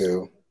 number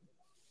 2.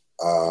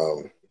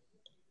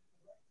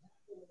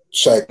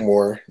 Shaq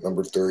Moore,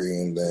 number 3,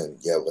 and then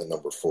Yedlin,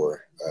 number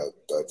 4.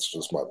 That's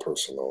just my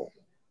personal.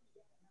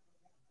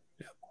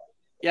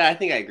 Yeah, I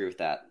think I agree with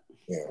that.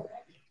 Yeah.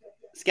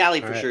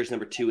 Scally for sure is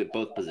number 2 at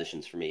both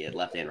positions for me, at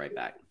left and right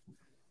back.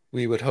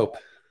 We would hope.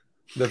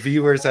 The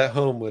viewers at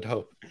home would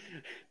hope.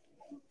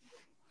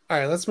 All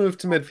right, let's move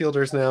to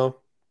midfielders now.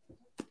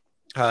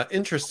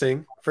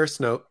 Interesting. First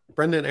note,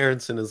 Brendan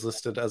Aronson is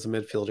listed as a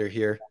midfielder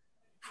here.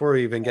 Before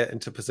we even get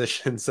into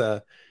positions,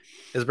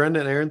 is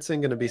Brendan Aronson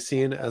going to be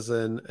seen as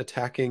an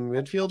attacking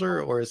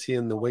midfielder, or is he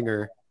in the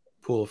winger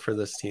pool for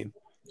this team?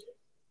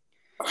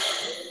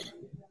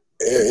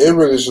 It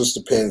really just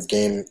depends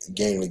game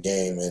to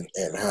game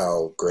and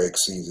how Greg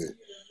sees it.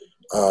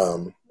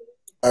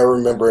 I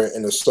remember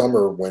in the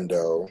summer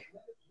window,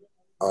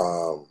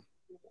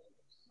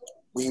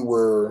 we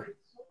were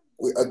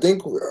without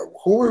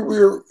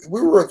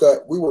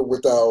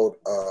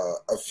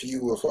a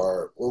few of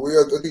our. Well, we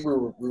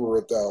were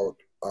without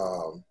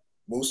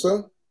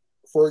Musa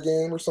for a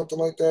game or something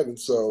like that. And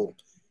so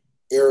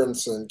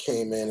Aronson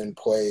came in and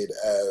played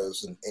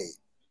as an 8.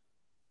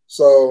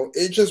 So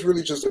it just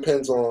really just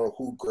depends on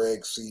who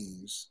Greg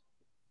sees.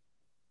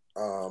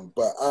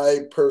 But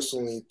I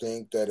personally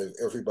think that if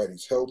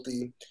everybody's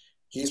healthy,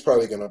 he's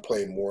probably going to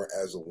play more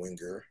as a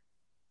winger.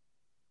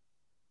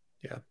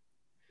 Yeah.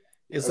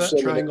 Is that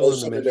triangle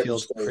in the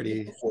midfield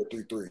pretty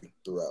 4-3-3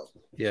 throughout?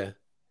 Yeah.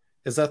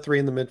 Is that 3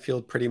 in the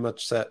midfield pretty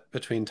much set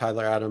between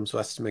Tyler Adams,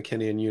 Weston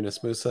McKennie, and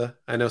Yunus Musa?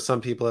 I know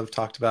some people have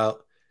talked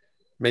about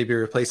maybe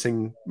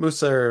replacing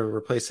Musa or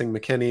replacing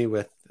McKennie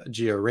with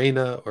Gio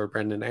Reyna or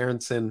Brendan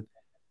Aronson.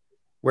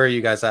 Where are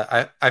you guys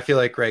at? I feel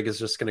like Greg is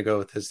just going to go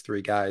with his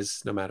 3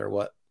 guys no matter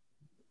what.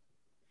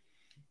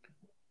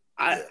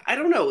 I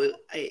don't know.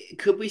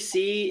 Could we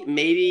see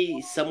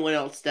maybe someone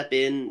else step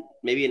in,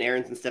 maybe an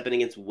Aronson step in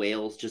against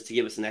Wales just to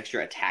give us an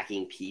extra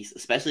attacking piece,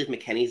 especially if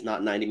McKennie's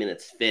not 90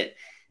 minutes fit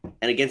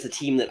and against a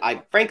team that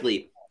I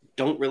frankly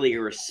don't really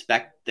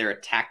respect their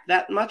attack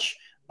that much,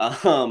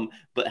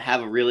 but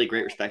have a really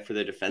great respect for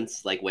their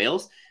defense like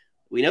Wales.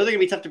 We know they're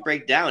going to be tough to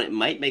break down. It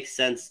might make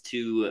sense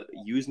to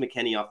use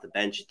McKennie off the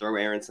bench, throw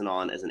Aronson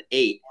on as an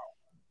 8,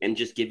 and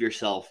just give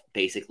yourself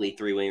basically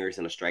 3 wingers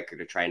and a striker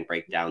to try and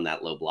break down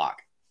that low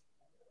block.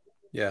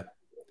 Yeah.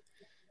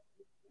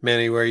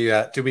 Manny, where are you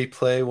at? Do we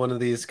play one of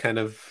these kind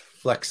of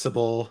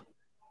flexible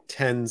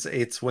 10s,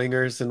 8s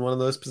wingers in one of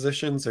those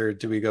positions, or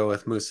do we go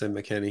with Musa and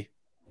McKennie?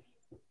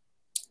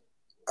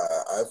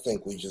 I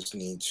think we just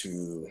need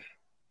to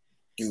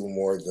do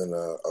more than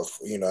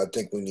I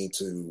think we need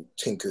to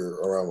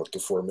tinker around with the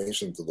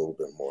formations a little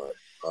bit more.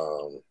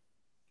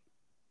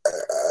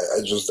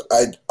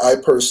 I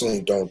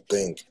personally don't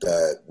think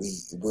that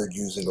we're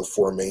using the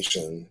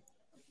formation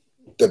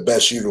that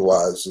best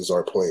utilizes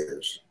our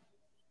players.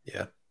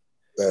 Yeah.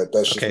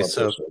 That's just my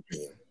personal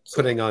opinion. So,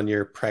 putting on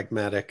your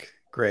pragmatic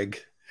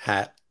Greg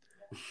hat,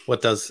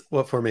 what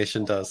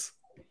formation does?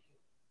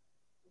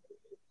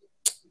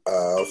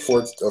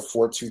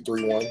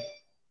 4-2-3-1.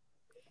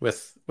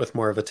 With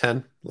more of a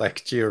 10,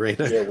 like Gio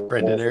Reyna,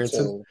 Brendan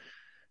Aronson.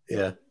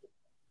 Yeah.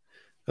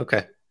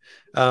 Okay.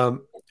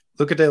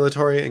 Luca De La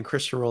Torre and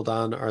Christian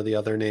Roldan are the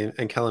other name,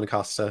 and Kellen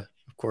Acosta,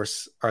 of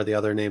course, are the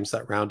other names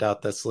that round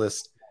out this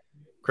list.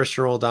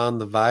 Christian Roldan,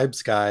 the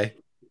vibes guy,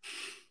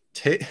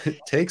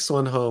 takes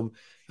one home.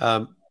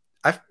 I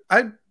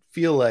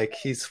feel like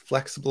he's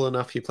flexible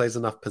enough. He plays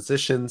enough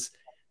positions.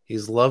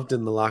 He's loved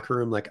in the locker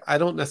room. Like, I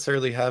don't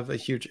necessarily have a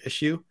huge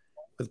issue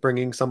with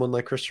bringing someone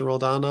like Christian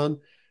Roldan on,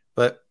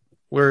 but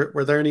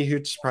were there any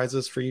huge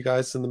surprises for you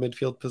guys in the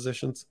midfield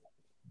positions?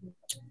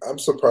 I'm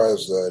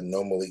surprised that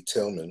no Malik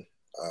Tillman.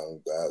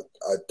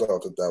 I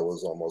thought that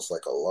was almost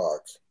like a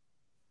lock,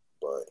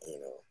 but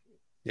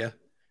Yeah.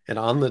 And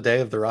on the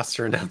day of the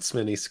roster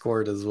announcement, he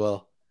scored as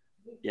well.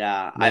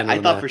 Yeah, I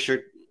thought for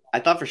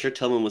sure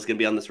Tillman was going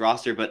to be on this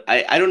roster, but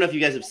I don't know if you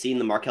guys have seen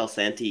the Markel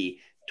Santi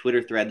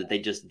Twitter thread that they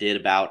just did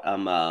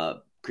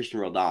about Christian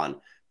Roldan,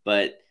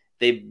 but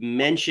they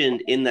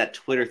mentioned in that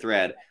Twitter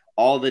thread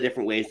all the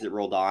different ways that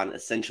Roldan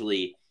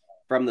essentially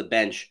from the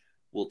bench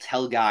will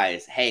tell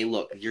guys, hey,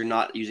 look, you're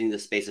not using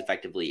this space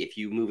effectively. If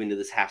you move into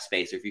this half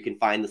space, or if you can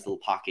find this little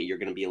pocket, you're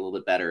going to be a little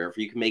bit better. Or if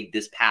you can make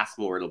this pass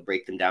more, it'll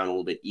break them down a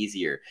little bit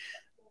easier.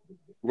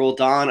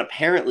 Roldan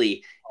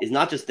apparently is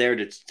not just there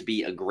to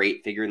be a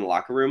great figure in the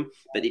locker room,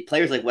 but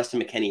players like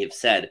Weston McKennie have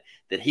said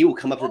that he will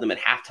come up to them at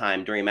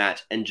halftime during a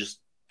match and just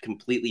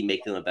completely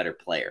make them a better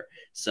player.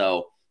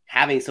 So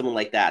having someone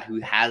like that who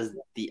has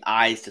the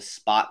eyes to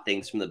spot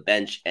things from the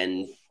bench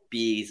and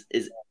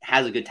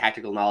has a good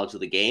tactical knowledge of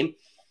the game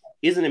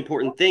is an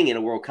important thing in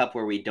a World Cup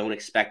where we don't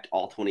expect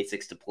all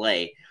 26 to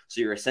play.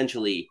 So you're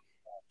essentially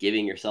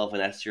giving yourself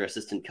an extra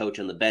assistant coach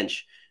on the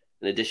bench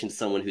in addition to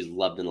someone who's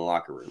loved in the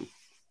locker room.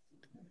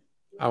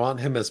 I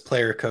want him as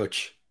player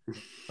coach.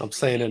 I'm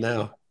saying it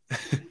now.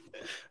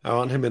 I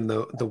want him in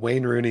the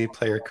Wayne Rooney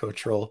player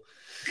coach role.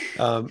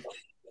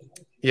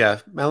 Yeah,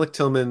 Malik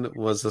Tillman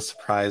was a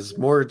surprise,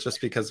 more just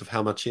because of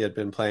how much he had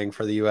been playing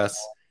for the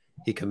U.S.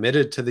 He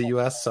committed to the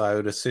U.S., so I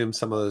would assume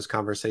some of those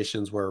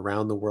conversations were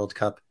around the World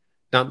Cup.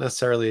 Not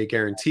necessarily a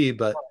guarantee,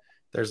 but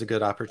there's a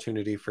good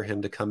opportunity for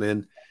him to come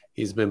in.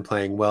 He's been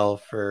playing well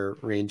for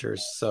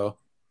Rangers, so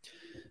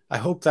I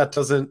hope that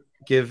doesn't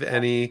give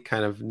any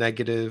kind of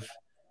negative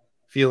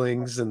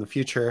feelings in the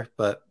future.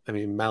 But I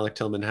mean, Malik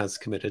Tillman has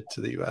committed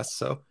to the U.S.,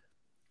 so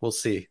we'll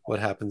see what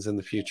happens in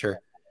the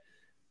future.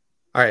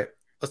 All right,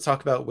 let's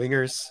talk about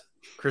wingers.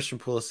 Christian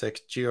Pulisic,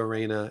 Gio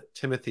Reyna,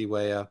 Timothy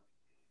Weah,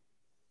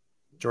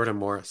 Jordan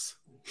Morris.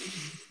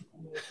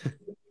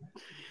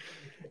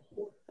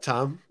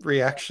 Tom,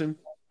 reaction?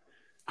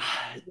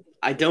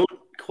 I don't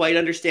quite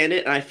understand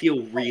it, and I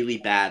feel really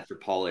bad for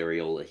Paul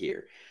Arriola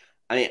here.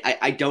 I mean,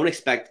 I don't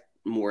expect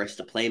Morris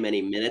to play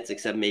many minutes,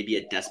 except maybe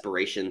a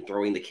desperation,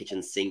 throwing the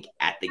kitchen sink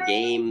at the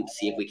game,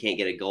 see if we can't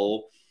get a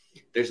goal.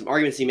 There's some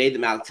arguments he made that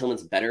Malik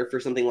Tillman's better for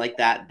something like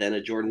that than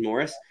a Jordan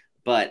Morris,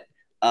 but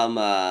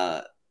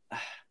I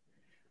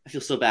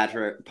feel so bad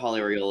for Paul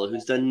Arriola,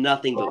 who's done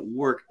nothing but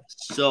work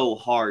so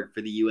hard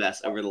for the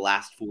U.S. over the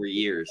last 4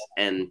 years,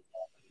 and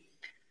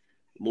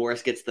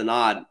Morris gets the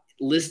nod.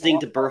 listening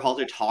to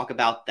Berhalter talk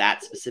about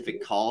that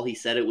specific call, he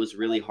said it was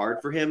really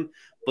hard for him.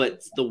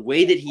 But the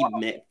way that he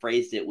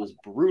phrased it was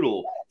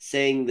brutal,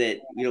 saying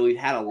that, we've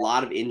had a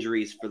lot of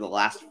injuries for the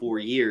last 4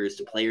 years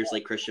to players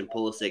like Christian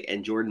Pulisic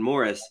and Jordan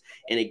Morris,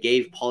 and it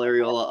gave Paul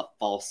Arriola a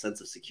false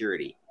sense of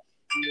security.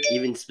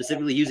 Even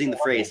specifically using the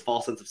phrase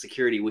false sense of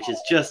security, which is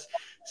just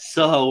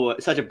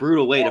such a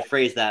brutal way to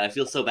phrase that. I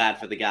feel so bad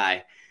for the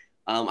guy.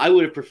 I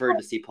would have preferred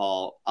to see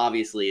Paul,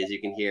 obviously, as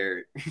you can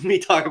hear me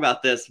talk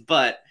about this,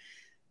 but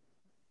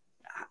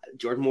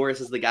Jordan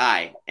Morris is the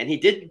guy, and he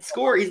did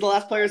score. He's the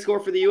last player to score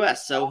for the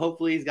U.S., so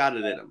hopefully he's got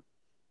it in him.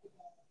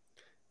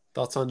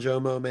 Thoughts on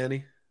Jomo,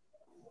 Manny?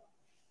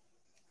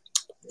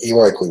 He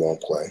likely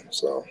won't play,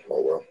 so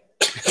oh well.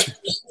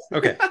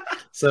 Okay,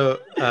 so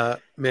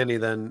Manny,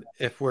 then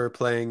if we're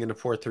playing in a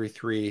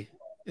 4-3-3,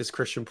 is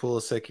Christian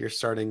Pulisic your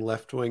starting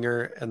left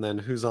winger, and then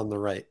who's on the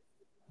right?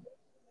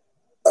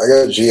 I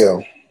got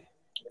Gio.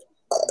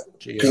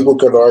 People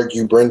could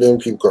argue Brendan.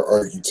 People could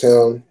argue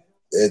Tim.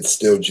 It's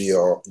still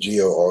Gio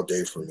all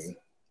day for me.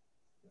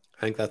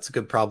 I think that's a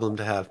good problem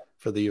to have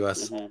for the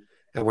U.S. Mm-hmm.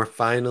 And we're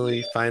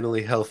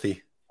finally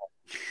healthy.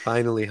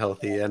 Finally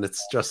healthy, and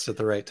it's just at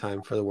the right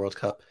time for the World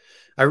Cup.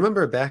 I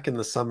remember back in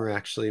the summer,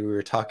 actually, we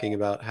were talking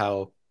about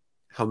how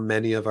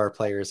many of our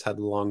players had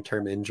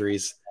long-term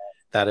injuries,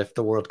 that if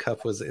the World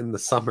Cup was in the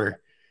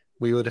summer,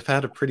 we would have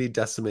had a pretty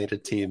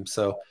decimated team.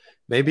 So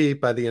maybe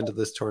by the end of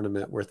this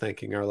tournament, we're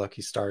thanking our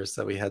lucky stars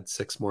that we had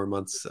 6 more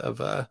months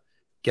of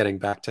getting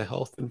back to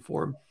health and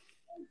form.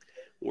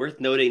 Worth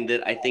noting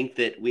that I think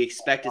that we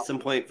expect at some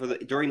point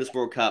during this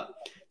World Cup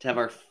to have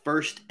our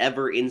first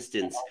ever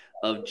instance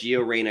of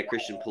Gio Reyna,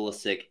 Christian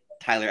Pulisic,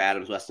 Tyler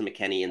Adams, Weston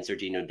McKennie, and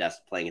Sergiño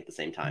Dest playing at the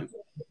same time.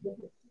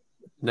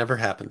 Never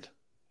happened.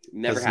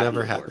 Never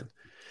happened.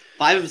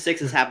 5 of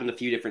 6 has happened a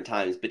few different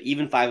times, but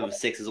even 5 of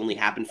 6 has only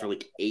happened for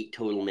like 8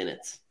 total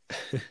minutes.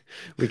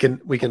 We can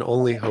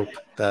only hope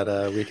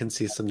that we can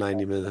see some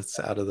 90 minutes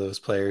out of those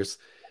players.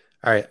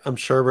 All right, I'm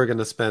sure we're going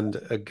to spend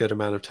a good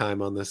amount of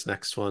time on this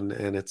next one,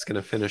 and it's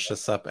going to finish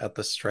us up at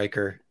the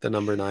striker, the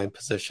number 9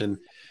 position.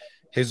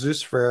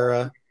 Jesus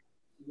Ferreira,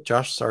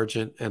 Josh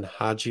Sargent, and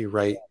Haji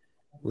Wright,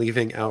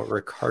 leaving out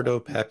Ricardo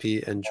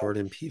Pepi and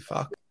Jordan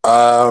Pefok.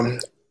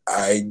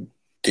 I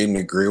didn't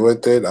agree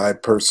with it. I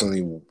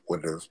personally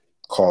would have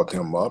called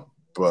him up,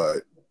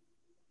 but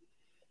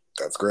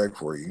that's Greg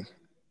for you.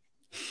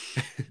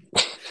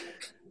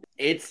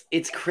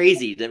 It's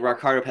crazy that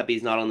Ricardo Pepi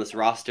is not on this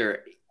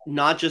roster.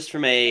 Not just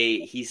from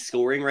he's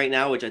scoring right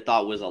now, which I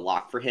thought was a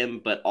lock for him,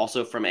 but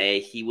also from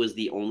he was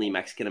the only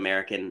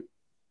Mexican-American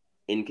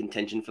in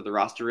contention for the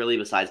roster, really,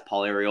 besides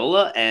Paul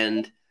Arriola.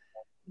 And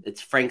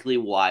it's frankly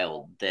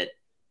wild that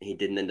he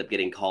didn't end up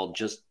getting called.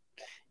 Just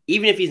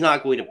even if he's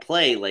not going to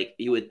play, like,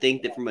 you would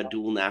think that from a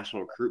dual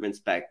national recruitment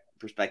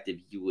perspective,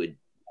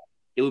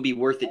 it would be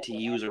worth it to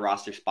use a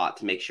roster spot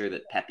to make sure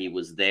that Pepi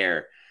was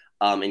there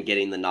and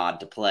getting the nod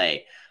to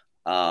play,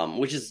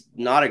 which is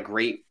not a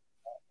great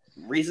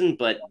reason,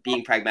 but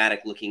being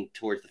pragmatic, looking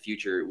towards the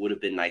future, would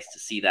have been nice to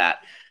see that.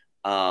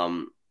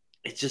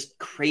 It's just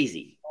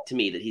crazy to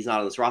me that he's not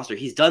on this roster.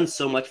 He's done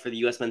so much for the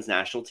U.S. men's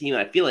national team,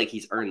 and I feel like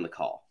he's earned the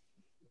call.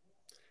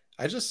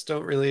 I just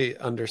don't really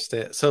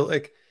understand. So,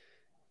 like,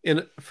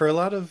 for a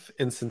lot of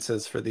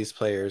instances for these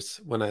players,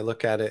 when I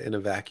look at it in a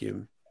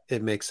vacuum,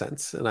 it makes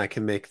sense, and I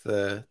can make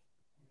the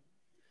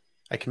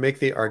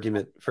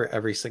argument for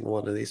every single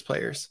one of these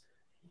players.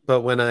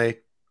 But when I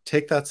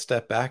take that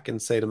step back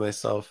and say to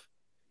myself,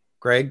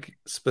 Greg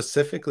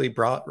specifically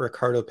brought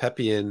Ricardo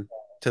Pepi in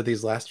to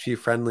these last few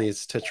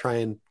friendlies to try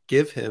and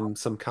give him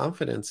some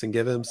confidence and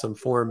give him some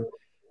form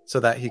so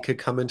that he could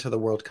come into the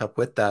World Cup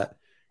with that.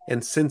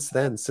 And since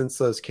then, since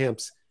those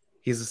camps,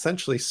 he's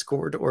essentially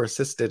scored or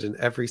assisted in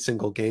every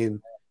single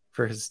game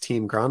for his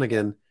team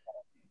Groningen.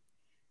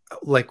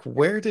 Like,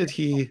 where did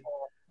he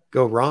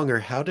go wrong, or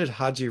how did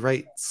Haji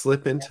Wright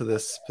slip into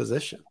this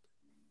position?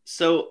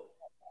 So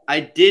I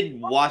did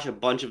watch a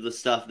bunch of the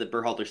stuff that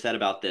Berhalter said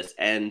about this,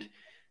 and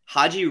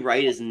Haji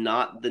Wright is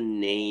not the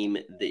name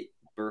that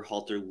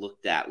Berhalter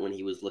looked at when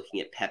he was looking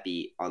at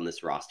Pepi on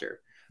this roster.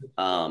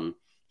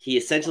 He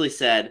essentially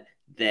said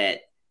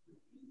that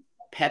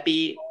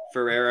Pepi,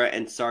 Ferreira,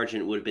 and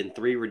Sargent would have been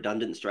 3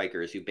 redundant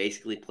strikers who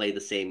basically play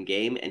the same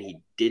game, and he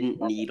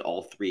didn't need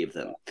all 3 of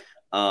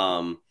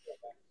them.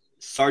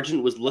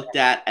 Sargent was looked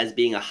at as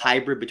being a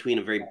hybrid between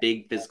a very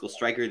big physical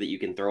striker that you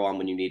can throw on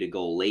when you need a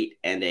goal late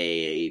and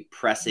a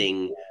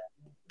pressing,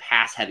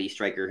 pass-heavy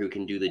striker who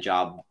can do the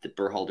job that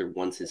Berhalter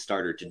wants his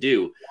starter to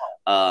do,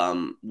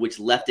 which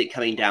left it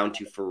coming down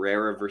to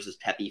Ferreira versus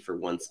Pepi for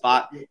one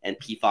spot and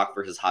Pefok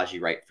versus Haji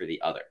Wright for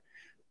the other,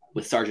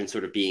 with Sargent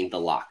sort of being the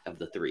lock of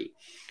the 3.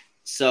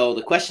 So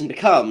the question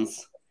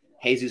becomes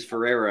Jesus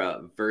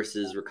Ferreira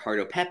versus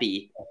Ricardo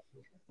Pepi.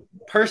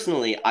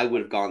 Personally, I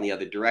would have gone the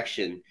other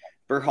direction.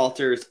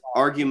 Berhalter's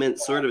argument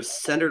sort of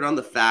centered on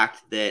the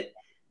fact that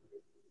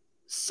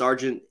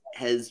Sargent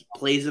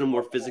plays in a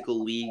more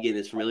physical league and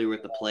is familiar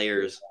with the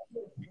players.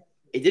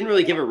 It didn't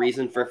really give a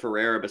reason for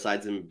Ferreira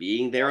besides him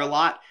being there a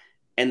lot,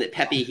 and that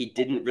Pepi, he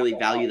didn't really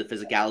value the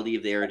physicality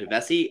of the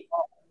Eredivisie.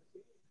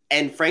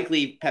 And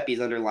frankly, Pepe's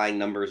underlying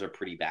numbers are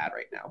pretty bad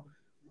right now.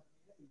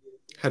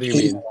 How do you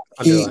mean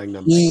underlying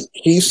numbers?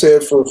 He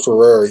said for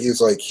Ferreira,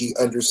 he's like, he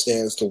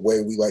understands the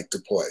way we like to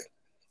play.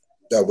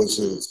 That was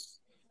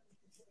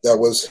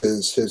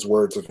his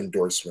words of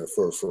endorsement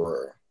for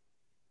Ferreira.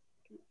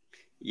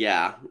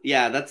 Yeah,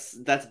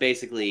 that's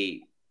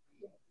basically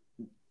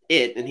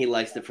it. And he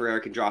likes that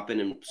Ferreira can drop in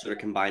and sort of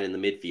combine in the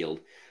midfield.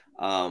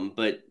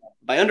 But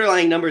by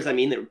underlying numbers, I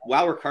mean that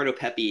while Ricardo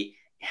Pepi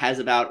has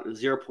about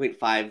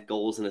 0.5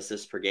 goals and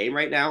assists per game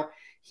right now,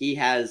 he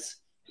has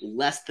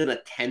less than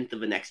a tenth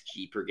of an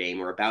XG per game,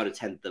 or about a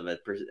tenth of an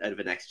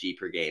XG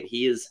per game.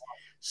 He is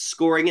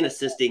scoring and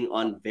assisting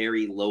on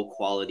very low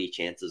quality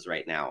chances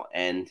right now.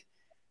 And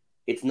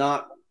it's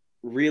not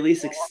really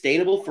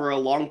sustainable for a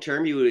long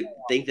term. You would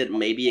think that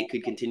maybe it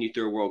could continue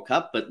through a World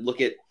Cup, but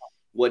look at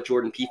what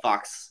Jordan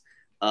Pefok's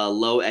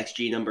low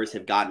XG numbers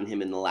have gotten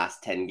him in the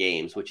last 10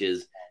 games, which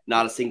is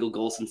not a single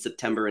goal since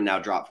September, and now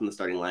dropped from the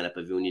starting lineup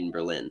of Union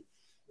Berlin.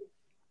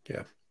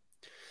 Yeah.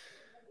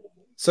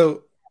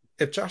 So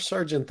if Josh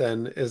Sargent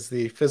then is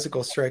the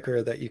physical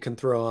striker that you can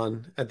throw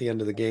on at the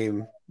end of the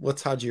game,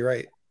 what's Haji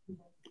Wright?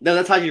 No,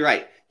 that's Haji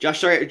Wright.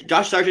 Josh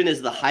Sargent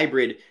is the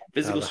hybrid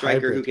physical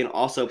striker who can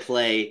also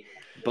play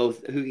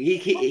both. Who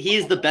he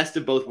is the best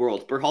of both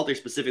worlds. Berhalter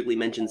specifically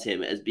mentions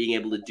him as being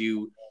able to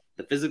do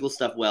the physical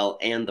stuff well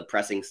and the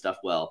pressing stuff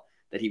well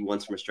that he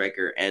wants from a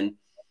striker. And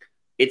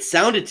it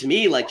sounded to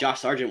me like Josh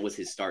Sargent was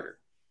his starter.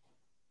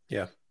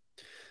 Yeah.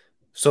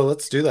 So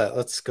let's do that.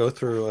 Let's go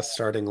through a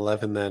starting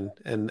 11 then.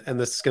 And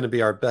this is going to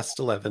be our best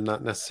 11,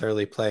 not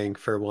necessarily playing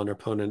for one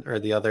opponent or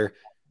the other.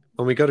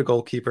 When we go to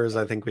goalkeepers,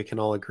 I think we can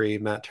all agree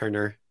Matt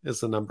Turner is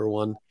the number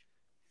one.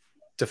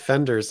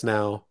 Defenders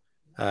now,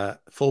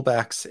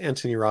 fullbacks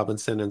Anthony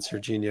Robinson and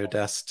Serginho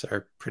Dest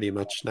are pretty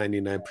much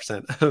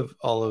 99% of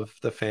all of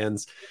the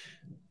fans.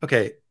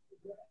 Okay,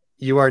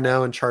 you are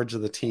now in charge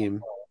of the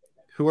team.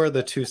 Who are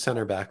the two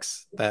center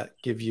backs that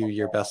give you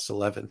your best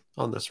 11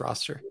 on this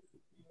roster?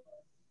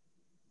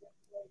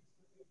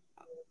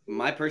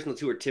 My personal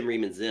two are Tim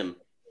Ream and Zim.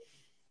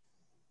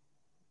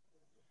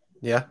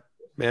 Yeah,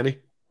 Manny?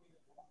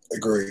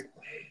 Agreed.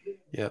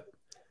 Yep.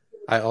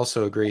 I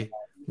also agree.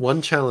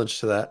 One challenge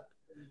to that.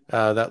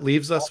 That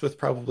leaves us with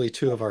probably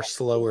two of our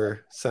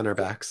slower center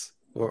backs,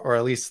 or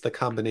at least the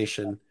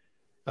combination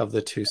of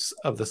the two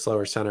of the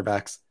slower center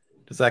backs.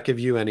 Does that give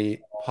you any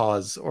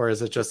pause, or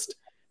is it just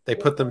they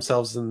put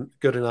themselves in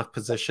good enough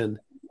position,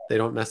 they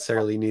don't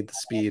necessarily need the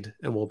speed,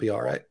 and we'll be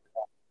all right?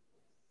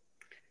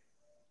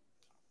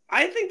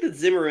 I think that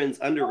Zimmerman's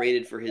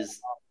underrated for his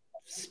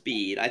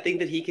speed. I think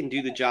that he can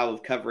do the job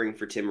of covering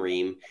for Tim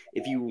Ream.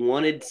 If you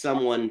wanted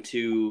someone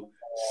to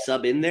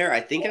sub in there,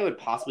 I think I would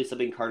possibly sub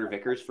in Carter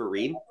Vickers for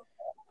Ream,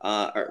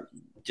 or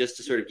just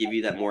to sort of give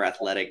you that more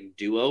athletic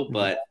duo.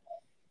 But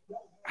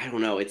I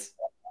don't know. It's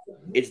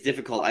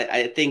difficult.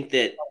 I think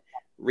that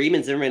Ream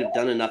and Zimmerman have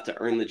done enough to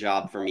earn the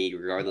job for me,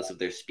 regardless of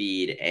their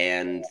speed.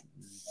 And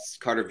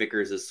Carter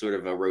Vickers is sort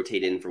of a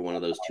rotate in for one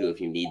of those two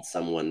if you need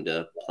someone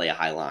to play a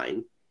high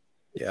line.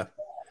 Yeah.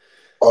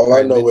 All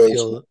I know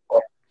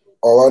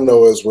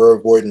is we're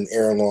avoiding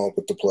Aaron Long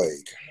with the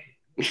plague.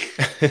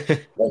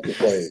 Like the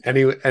plague.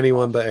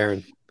 Anyone but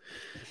Aaron.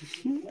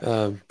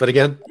 But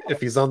again, if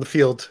he's on the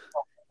field,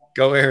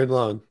 go Aaron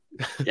Long.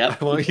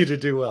 Yep. I want you to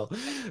do well.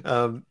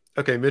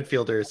 Okay,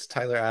 midfielders,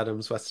 Tyler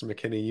Adams, Weston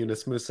McKennie,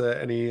 Yunus Musa.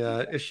 Any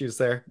issues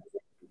there?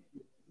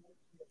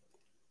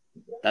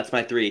 That's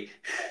my three.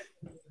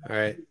 All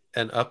right.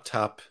 And up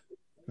top,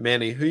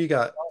 Manny, who you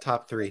got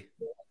top three?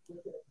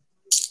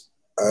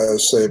 I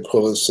say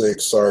Pulisic,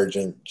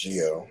 Sargent,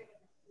 Gio.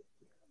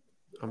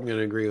 I'm going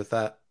to agree with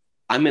that.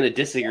 I'm going to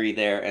disagree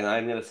there, and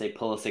I'm going to say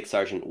Pulisic,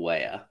 Sargent,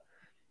 Weah.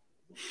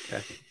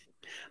 Okay.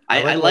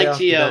 I like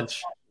Gio.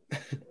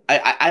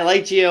 I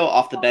like Gio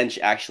off the bench,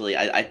 actually.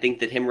 I think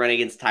that him running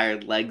against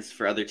tired legs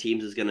for other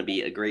teams is going to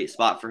be a great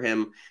spot for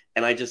him,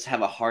 and I just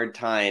have a hard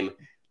time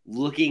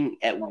looking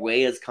at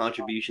Weah's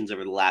contributions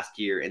over the last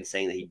year and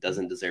saying that he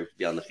doesn't deserve to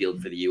be on the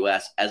field for the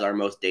U.S. as our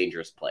most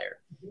dangerous player.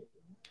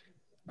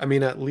 I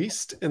mean, at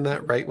least in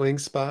that right wing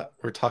spot,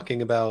 we're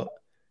talking about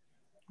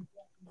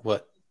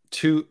what,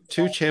 two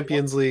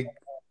Champions League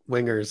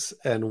wingers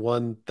and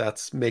one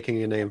that's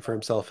making a name for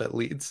himself at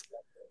Leeds.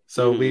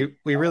 So we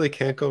really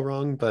can't go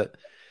wrong. But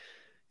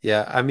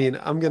yeah, I mean,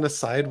 I'm gonna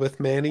side with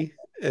Manny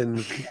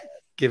and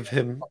give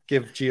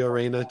Gio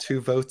Reyna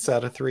 2 votes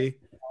out of 3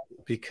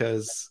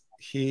 because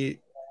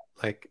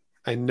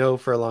I know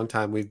for a long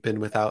time we've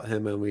been without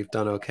him and we've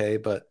done okay,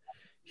 but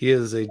he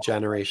is a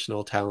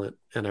generational talent,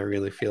 and I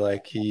really feel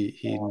like he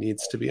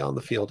needs to be on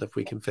the field if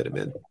we can fit him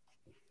in.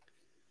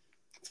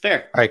 It's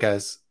fair. All right,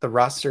 guys. The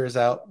roster is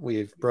out.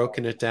 We've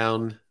broken it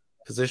down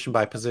position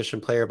by position,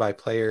 player by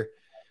player.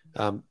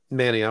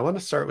 Manny, I want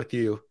to start with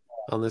you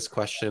on this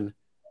question.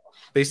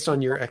 Based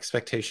on your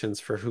expectations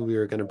for who we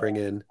were going to bring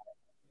in,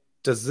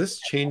 does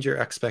this change your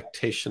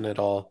expectation at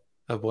all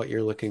of what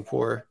you're looking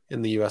for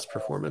in the U.S.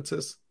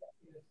 performances?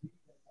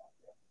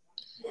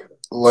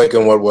 Like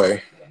in what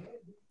way?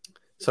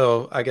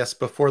 So I guess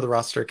before the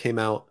roster came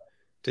out,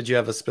 Did you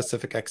have a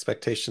specific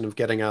expectation of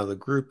getting out of the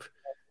group?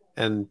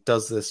 And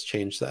does this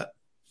change that?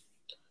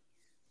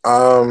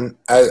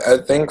 I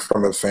think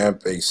from a fan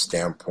base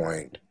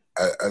standpoint,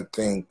 I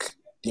think,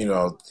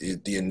 the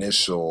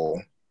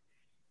initial,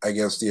 I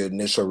guess the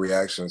initial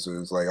reactions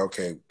was like,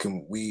 okay,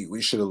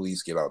 we should at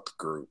least get out the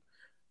group.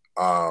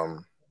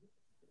 Um,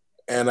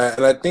 and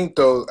I think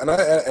though, and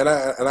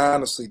I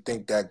honestly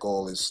think that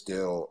goal is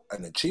still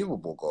an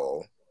achievable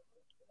goal.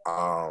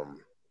 Um,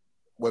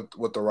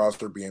 with the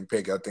roster being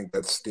picked, I think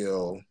that's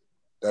still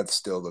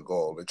the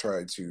goal, to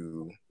try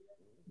to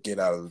get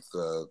out of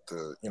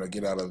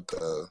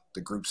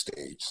the group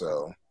stage.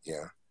 So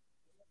yeah.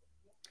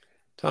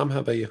 Tom,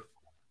 how about you?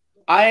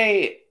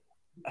 I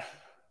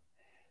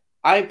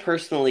I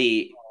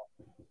personally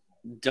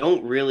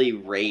don't really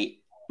rate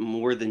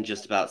more than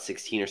just about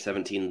 16 or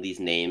 17 of these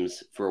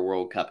names for a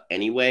World Cup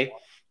anyway.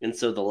 And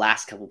so the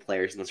last couple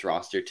players in this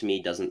roster to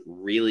me doesn't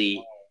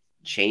really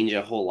change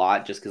a whole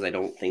lot, just because I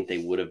don't think they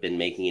would have been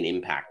making an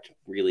impact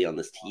really on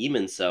this team.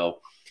 And so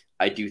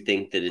I do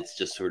think that it's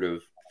just sort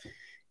of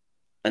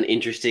an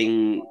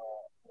interesting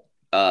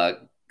uh,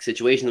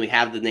 situation that we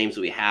have the names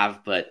that we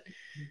have, but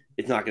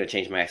it's not going to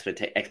change my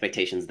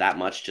expectations that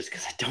much, just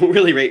because I don't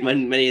really rate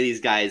many of these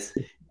guys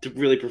to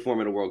really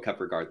perform in a World Cup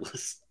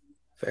regardless.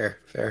 Fair.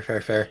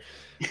 All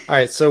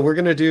right, so we're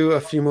going to do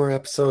a few more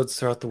episodes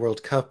throughout the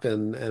World Cup,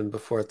 and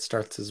before it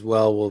starts as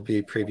well, we'll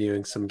be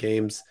previewing some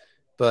games.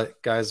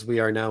 But guys, we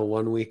are now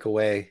 1 week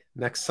away.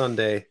 Next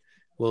Sunday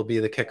will be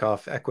the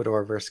kickoff,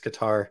 Ecuador versus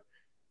Qatar.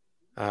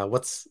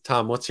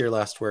 What's your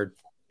last word?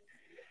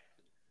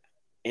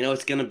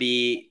 It's going to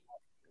be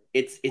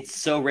it's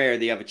so rare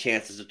that you have a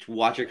chance to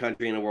watch your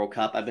country in a World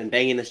Cup. I've been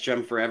banging this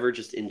drum forever.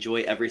 Just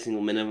enjoy every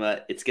single minute of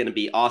it. It's going to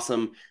be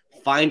awesome.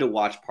 Find a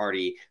watch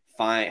party.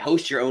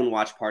 Host your own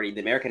watch party.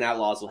 The American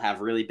Outlaws will have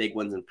really big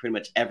ones in pretty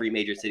much every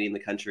major city in the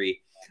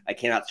country. I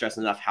cannot stress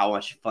enough how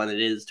much fun it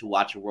is to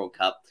watch a World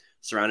Cup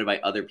surrounded by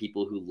other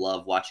people who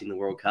love watching the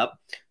World Cup.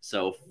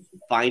 So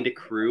find a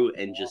crew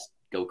and just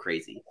go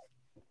crazy.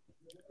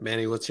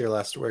 Manny, what's your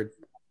last word?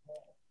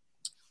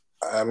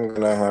 I'm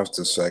gonna have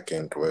to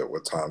second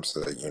what Tom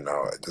said.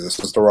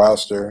 This is the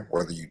roster,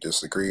 whether you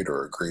disagreed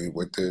or agreed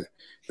with it.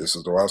 This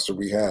is the roster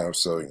we have.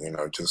 So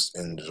just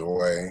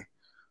enjoy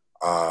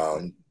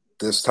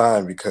this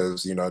time,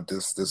 because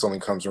this only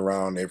comes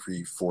around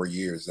every 4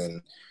 years,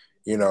 and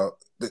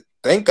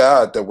thank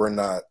God that we're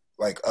not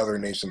like other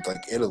nations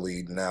like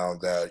Italy now,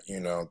 that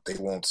they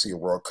won't see a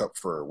World Cup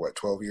for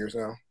 12 years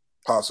now,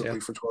 possibly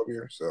for 12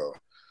 years. So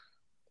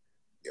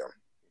yeah.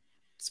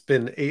 It's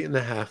been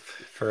 8.5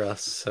 for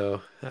us,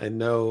 so I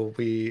know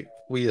we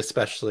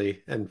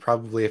especially, and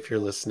probably if you're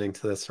listening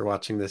to this or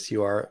watching this,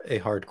 you are a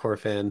hardcore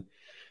fan.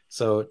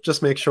 So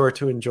just make sure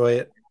to enjoy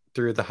it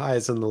through the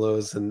highs and the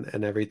lows and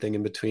everything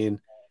in between.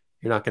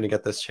 You're not going to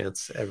get this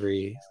chance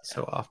every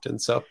so often.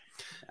 So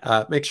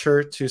make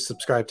sure to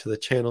subscribe to the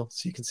channel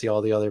so you can see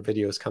all the other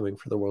videos coming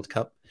for the World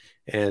Cup.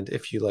 And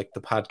if you like the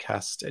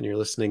podcast and you're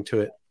listening to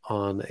it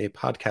on a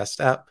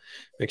podcast app,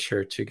 make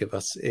sure to give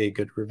us a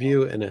good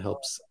review, and it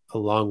helps a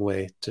long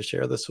way to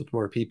share this with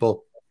more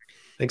people.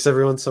 Thanks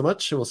everyone so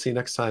much, and we'll see you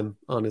next time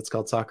on It's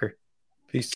Called Soccer.